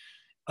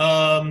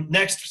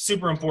 Next,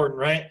 super important,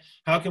 right?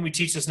 How can we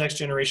teach this next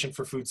generation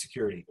for food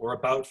security or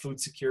about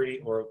food security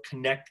or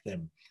connect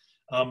them?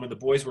 When the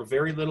boys were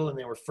very little and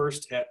they were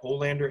first at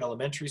Olander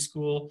Elementary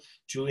School,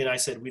 Julie and I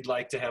said, we'd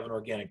like to have an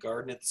organic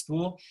garden at the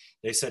school.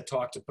 They said,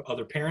 talk to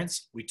other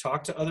parents. We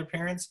talked to other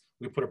parents.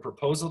 We put a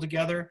proposal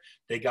together.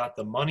 They got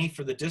the money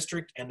for the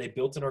district and they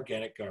built an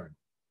organic garden.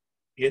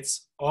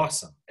 It's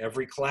awesome.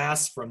 Every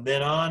class from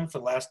then on for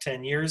the last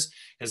 10 years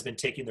has been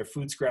taking their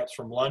food scraps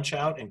from lunch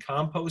out and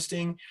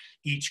composting.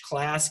 Each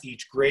class,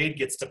 each grade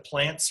gets to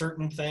plant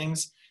certain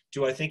things.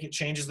 Do I think it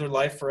changes their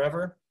life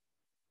forever?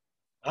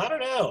 I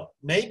don't know,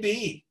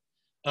 maybe,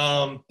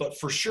 but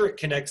for sure it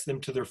connects them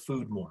to their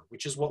food more,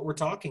 which is what we're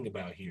talking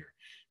about here.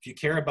 If you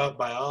care about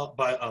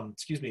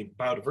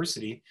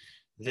biodiversity,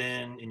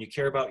 then, and you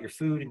care about your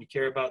food and you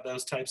care about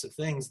those types of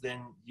things, then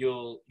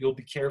you'll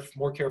be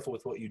more careful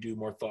with what you do,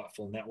 more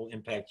thoughtful, and that will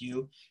impact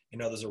you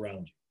and others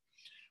around you.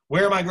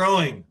 Where am I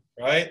growing,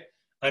 right?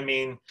 I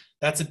mean,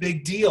 that's a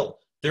big deal.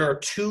 There are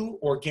 2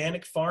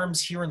 organic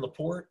farms here in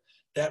LaPorte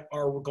that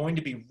are going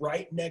to be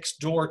right next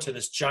door to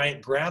this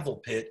giant gravel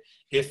pit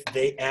if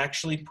they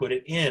actually put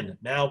it in.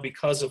 Now,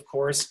 because of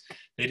course,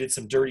 they did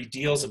some dirty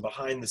deals and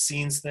behind the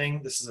scenes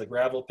thing, this is a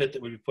gravel pit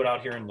that would be put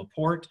out here in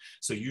LaPorte.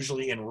 So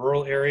usually in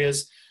rural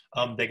areas,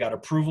 they got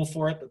approval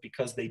for it, but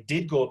because they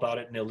did go about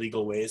it in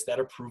illegal ways, that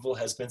approval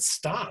has been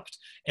stopped,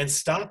 and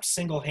stopped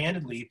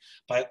single-handedly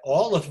by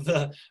all of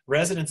the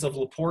residents of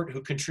LaPorte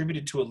who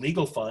contributed to a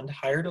legal fund,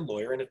 hired a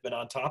lawyer, and have been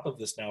on top of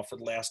this now for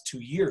the last 2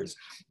 years.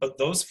 But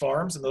those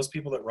farms and those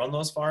people that run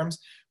those farms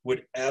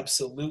would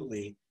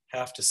absolutely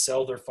have to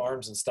sell their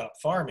farms and stop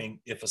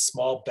farming if a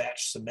small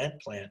batch cement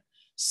plant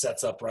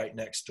sets up right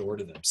next door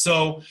to them.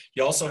 So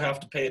you also have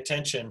to pay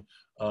attention,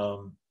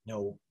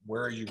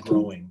 where are you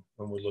growing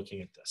when we're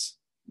looking at this?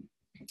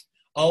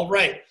 All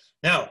right,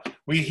 now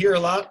we hear a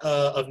lot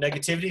of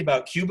negativity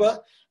about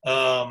Cuba,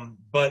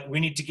 but we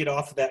need to get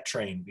off of that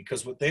train,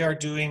 because what they are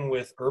doing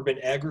with urban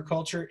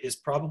agriculture is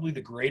probably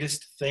the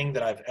greatest thing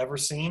that I've ever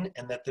seen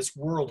and that this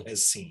world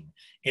has seen,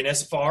 in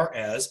as far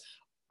as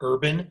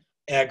urban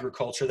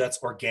agriculture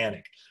that's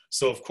organic.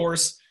 So of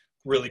course,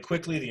 really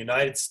quickly, the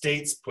United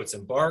States puts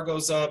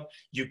embargoes up.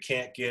 You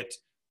can't get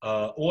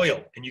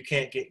oil and you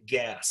can't get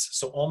gas.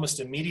 So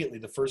almost immediately,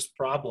 the first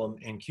problem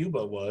in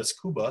Cuba was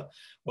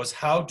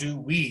how do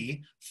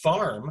we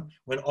farm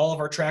when all of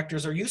our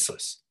tractors are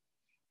useless?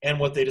 And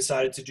what they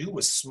decided to do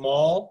was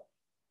small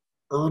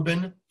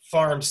urban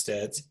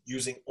farmsteads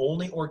using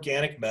only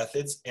organic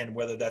methods, and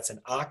whether that's an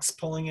ox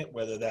pulling it,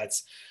 whether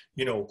that's,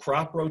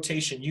 crop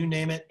rotation, you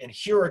name it. And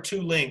here are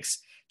 2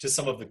 links to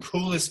some of the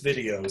coolest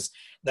videos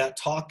that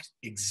talk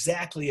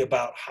exactly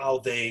about how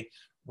they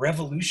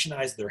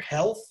revolutionized their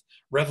health,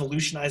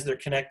 revolutionized their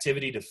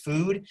connectivity to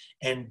food,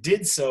 and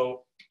did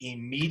so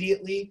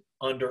immediately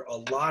under a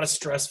lot of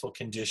stressful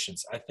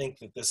conditions. I think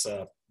that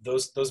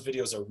those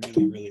videos are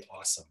really, really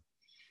awesome.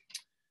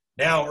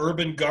 Now,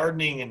 urban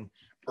gardening and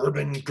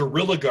urban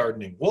guerrilla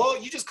gardening. Well,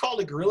 you just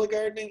called it guerrilla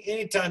gardening?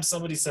 Anytime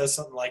somebody says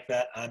something like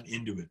that, I'm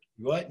into it.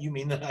 What? You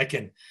mean that I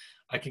can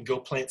go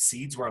plant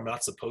seeds where I'm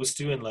not supposed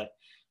to and let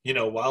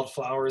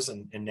wildflowers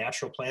and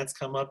natural plants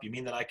come up? You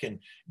mean that I can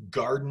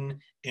garden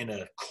in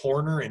a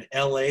corner in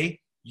LA?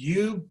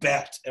 You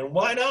bet. And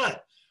why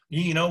not?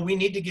 We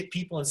need to get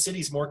people in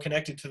cities more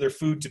connected to their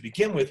food to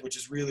begin with, which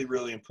is really,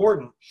 really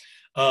important.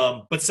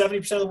 But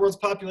 70% of the world's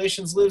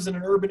population lives in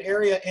an urban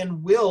area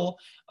and will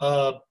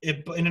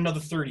in another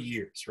 30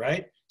 years,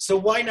 right? So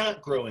why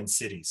not grow in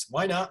cities?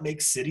 Why not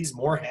make cities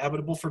more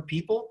habitable for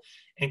people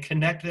and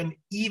connect them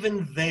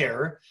even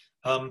there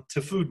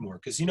to food more?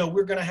 Because,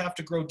 we're going to have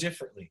to grow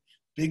differently.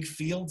 big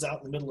fields out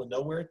in the middle of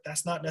nowhere,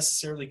 that's not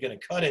necessarily going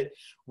to cut it.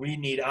 We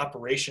need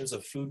operations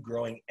of food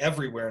growing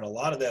everywhere, and a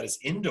lot of that is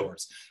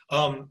indoors.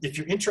 If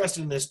you're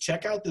interested in this,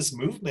 check out this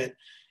movement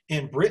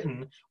in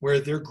Britain where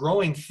they're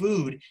growing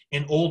food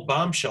in old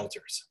bomb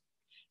shelters.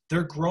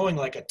 They're growing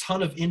like a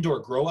ton of indoor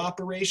grow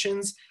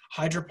operations,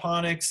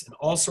 hydroponics, and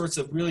all sorts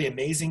of really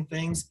amazing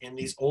things in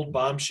these old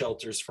bomb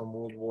shelters from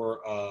World War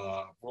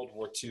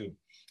II.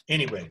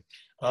 Anyway,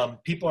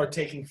 people are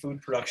taking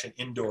food production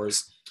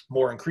indoors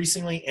more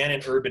increasingly and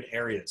in urban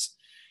areas.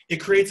 It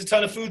creates a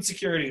ton of food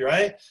security,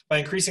 right? By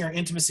increasing our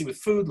intimacy with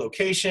food,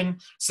 location,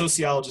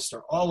 sociologists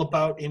are all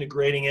about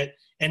integrating it.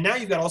 And now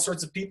you've got all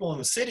sorts of people in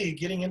the city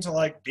getting into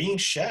like being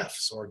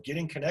chefs or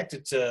getting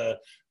connected to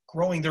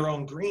growing their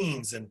own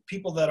greens, and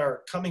people that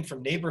are coming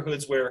from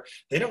neighborhoods where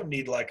they don't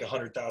need like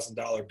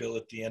 $100,000 bill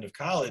at the end of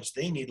college.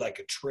 They need like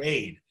a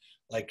trade,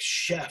 like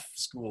chef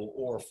school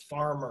or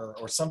farmer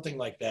or something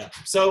like that.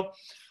 So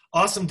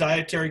awesome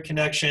dietary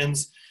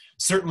connections,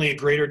 certainly a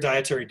greater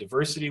dietary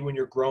diversity when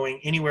you're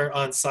growing anywhere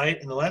on site.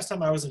 And the last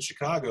time I was in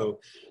Chicago,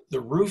 the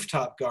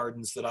rooftop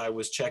gardens that I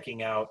was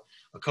checking out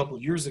a couple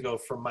of years ago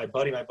from my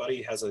buddy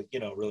has a,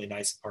 really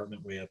nice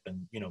apartment way up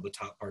in, the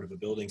top part of a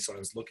building. So I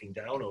was looking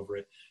down over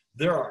it.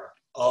 There are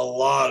a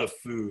lot of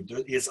food.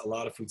 There is a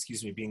lot of food,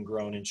 being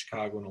grown in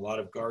Chicago, and a lot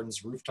of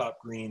gardens, rooftop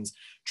greens,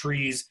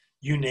 trees,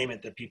 you name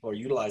it, that people are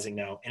utilizing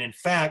now. And in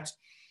fact,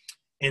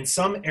 in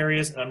some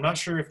areas, and I'm not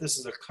sure if this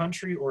is a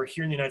country or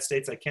here in the United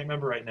States, I can't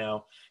remember right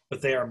now,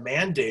 but they are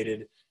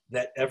mandated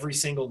that every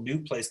single new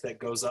place that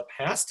goes up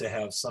has to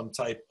have some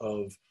type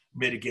of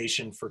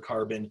mitigation for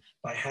carbon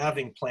by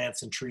having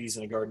plants and trees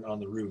in a garden on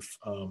the roof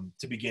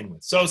to begin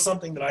with. So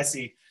something that I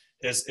see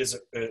is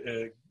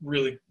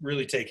really,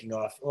 really taking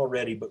off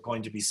already, but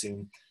going to be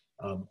soon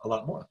a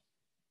lot more.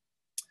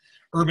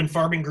 Urban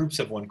farming groups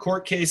have won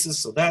court cases,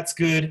 so that's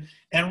good.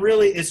 And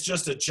really, it's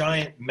just a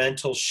giant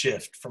mental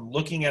shift from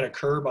looking at a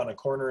curb on a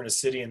corner in a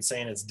city and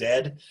saying it's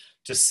dead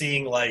to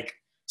seeing like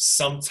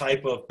some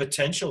type of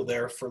potential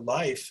there for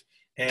life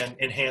and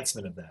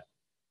enhancement of that.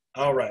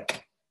 All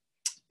right.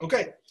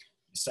 Okay,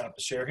 stop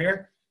the share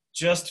here.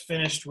 Just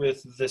finished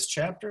with this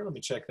chapter. Let me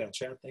check that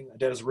chat thing. My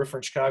dad is a roofer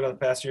in Chicago the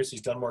past year, so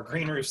he's done more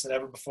green roofs than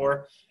ever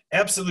before.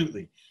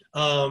 Absolutely.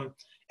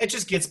 It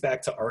just gets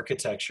back to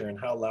architecture and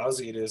how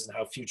lousy it is and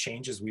how few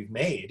changes we've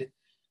made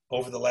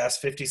over the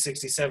last 50,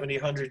 60, 70,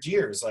 100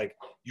 years. Like,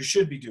 you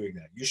should be doing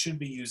that. You should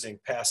be using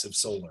passive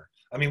solar.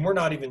 I mean, we're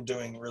not even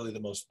doing really the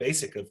most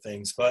basic of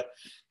things, but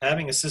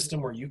having a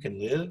system where you can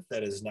live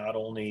that is not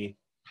only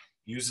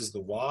uses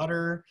the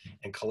water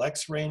and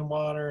collects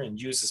rainwater and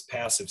uses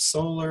passive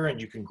solar,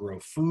 and you can grow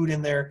food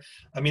in there.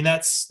 I mean,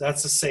 that's a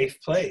safe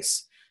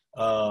place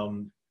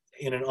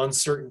in an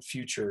uncertain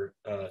future,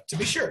 to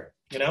be sure,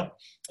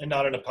 and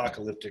not an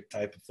apocalyptic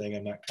type of thing.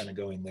 I'm not kind of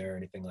going there or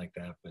anything like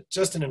that, but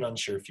just in an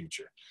unsure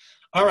future.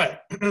 All right.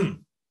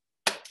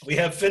 We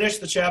have finished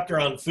the chapter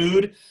on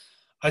food.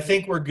 I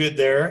think we're good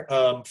there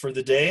for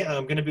the day.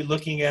 I'm going to be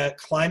looking at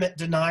climate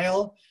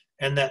denial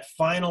and that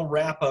final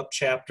wrap-up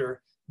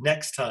chapter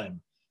next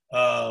time.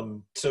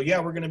 So yeah,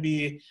 we're going to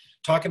be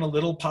talking a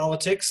little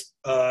politics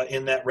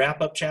in that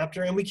wrap-up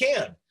chapter, and we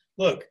can.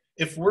 Look,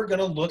 if we're going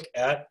to look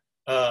at,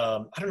 I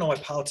don't know why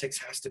politics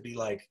has to be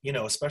like,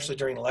 especially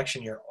during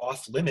election year,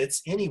 off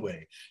limits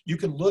anyway. You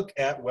can look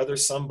at whether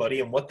somebody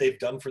and what they've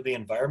done for the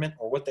environment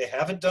or what they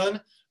haven't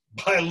done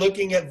by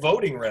looking at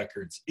voting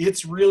records.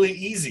 It's really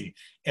easy.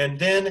 And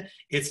then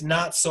it's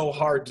not so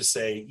hard to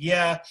say,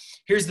 yeah,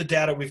 here's the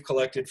data we've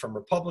collected from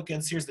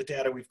Republicans. Here's the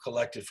data we've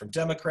collected from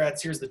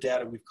Democrats. Here's the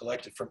data we've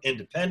collected from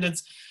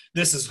independents.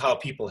 This is how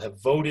people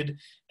have voted.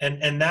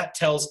 And that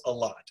tells a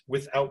lot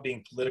without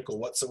being political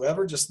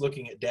whatsoever, just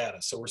looking at data.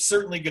 So we're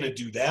certainly going to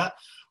do that.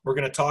 We're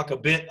going to talk a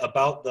bit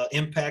about the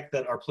impact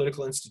that our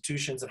political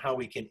institutions and how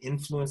we can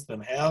influence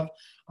them have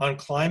on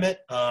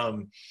climate.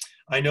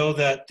 I know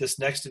that this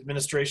next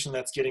administration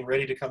that's getting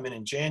ready to come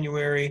in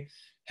January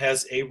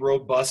has a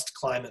robust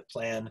climate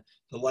plan,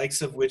 the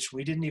likes of which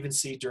we didn't even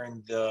see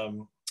during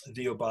the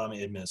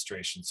Obama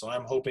administration. So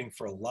I'm hoping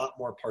for a lot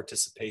more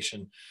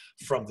participation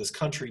from this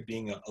country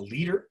being a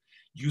leader,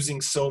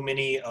 using so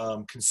many,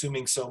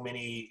 consuming so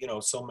many,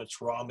 so much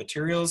raw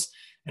materials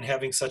and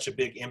having such a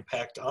big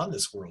impact on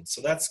this world.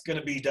 So that's going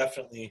to be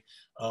definitely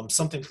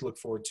something to look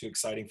forward to,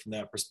 exciting from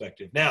that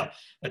perspective. Now,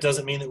 that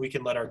doesn't mean that we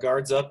can let our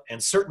guards up.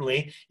 And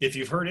certainly, if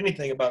you've heard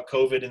anything about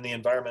COVID and the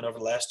environment over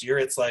the last year,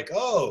 it's like,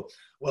 oh,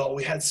 well,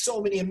 we had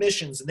so many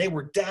emissions and they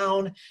were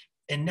down,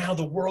 and now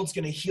the world's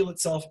going to heal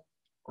itself.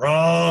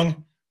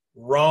 Wrong.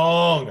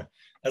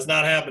 That's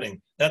not happening.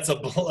 That's a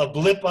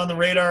blip on the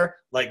radar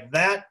like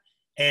that.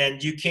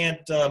 And you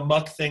can't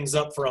muck things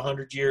up for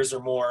 100 years or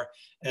more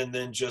and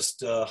then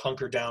just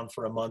hunker down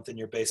for a month in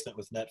your basement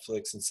with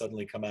Netflix and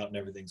suddenly come out and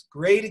everything's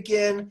great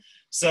again.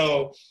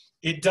 So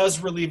it does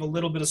relieve a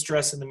little bit of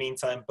stress in the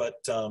meantime, but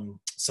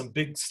some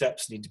big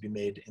steps need to be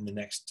made in the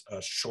next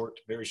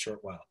very short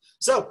while.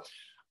 So,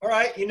 all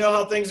right, you know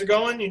how things are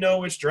going. You know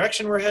which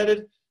direction we're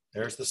headed.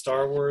 There's the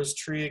Star Wars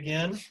tree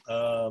again.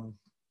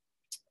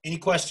 Any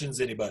questions,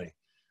 anybody,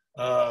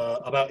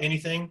 about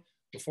anything?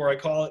 before I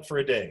call it for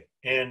a day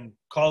and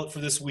call it for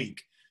this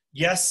week.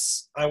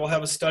 Yes, I will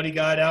have a study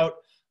guide out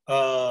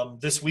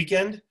this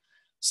weekend,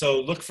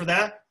 so look for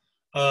that.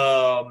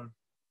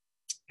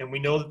 And we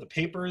know that the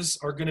papers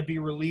are going to be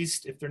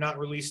released. If they're not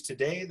released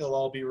today, they'll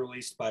all be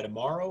released by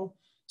tomorrow.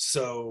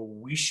 So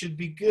we should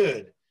be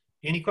good.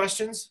 Any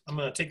questions? I'm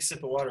going to take a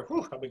sip of water.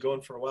 Whew, I've been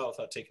going for a while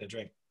without taking a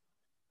drink.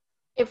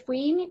 If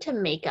we need to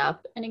make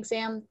up an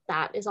exam,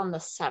 that is on the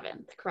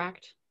 7th,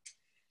 correct?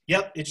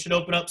 Yep, it should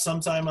open up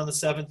sometime on the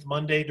 7th,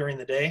 Monday during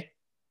the day.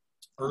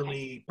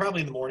 Early,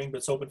 probably in the morning, but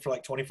it's open for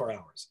like 24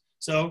 hours.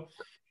 So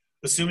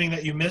assuming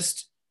that you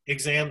missed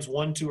exams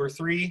 1, 2, or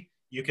 3,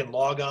 you can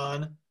log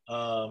on.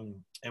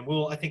 And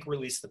we'll, I think,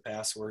 release the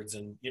passwords,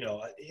 and, you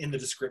know, in the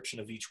description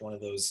of each one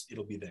of those,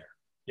 it'll be there.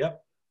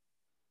 Yep.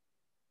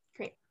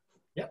 Great.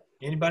 Yep.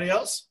 Anybody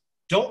else?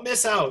 Don't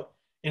miss out.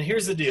 And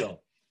here's the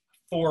deal.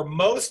 For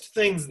most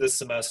things this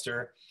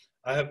semester,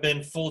 I have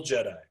been full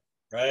Jedi,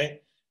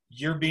 right?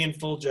 You're being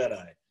full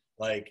Jedi.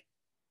 Like,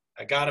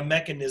 I got a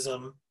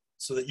mechanism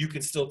so that you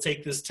can still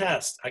take this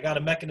test. I got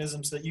a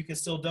mechanism so that you can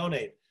still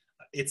donate.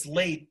 It's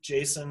late,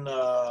 Jason.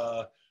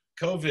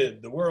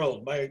 COVID, the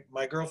world,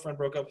 my girlfriend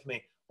broke up with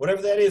me.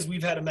 Whatever that is,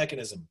 we've had a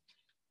mechanism.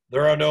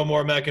 There are no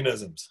more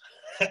mechanisms.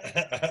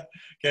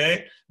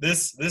 Okay?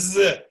 This is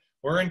it.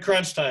 We're in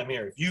crunch time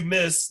here. If you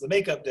miss the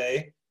makeup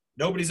day,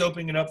 nobody's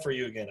opening it up for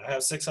you again. I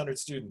have 600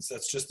 students.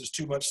 That's just, there's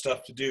too much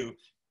stuff to do.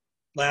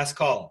 Last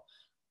call.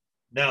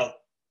 Now,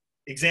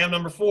 exam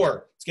number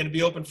 4, it's going to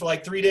be open for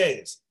like 3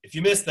 days. If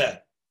you miss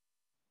that,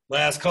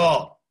 last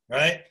call,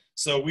 right?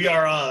 So we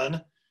are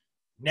on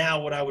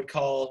now what I would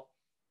call,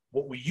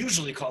 what we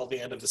usually call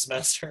the end of the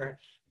semester,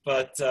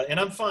 but and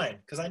I'm fine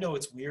because I know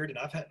it's weird, and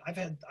I've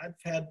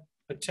had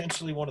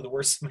potentially one of the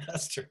worst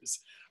semesters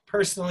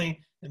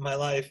personally in my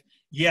life,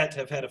 yet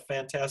have had a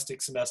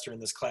fantastic semester in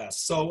this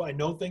class. So I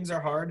know things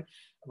are hard.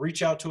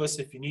 Reach out to us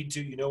if you need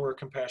to. You know, we're a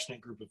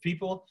compassionate group of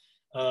people,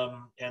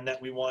 and that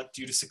we want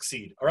you to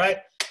succeed. All right.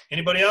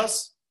 Anybody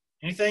else?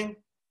 Anything?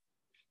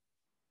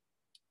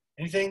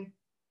 Anything?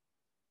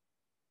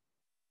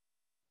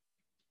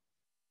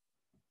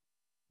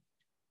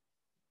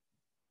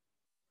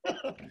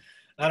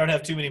 I don't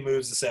have too many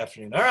moves this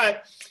afternoon. All right.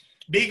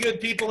 Be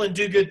good people and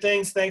do good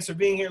things. Thanks for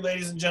being here,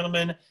 ladies and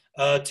gentlemen.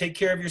 Take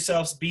care of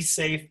yourselves. Be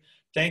safe.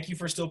 Thank you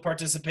for still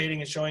participating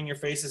and showing your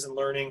faces and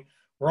learning.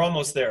 We're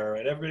almost there. All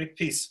right, everybody.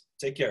 Peace.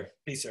 Take care.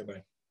 Peace,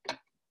 everybody.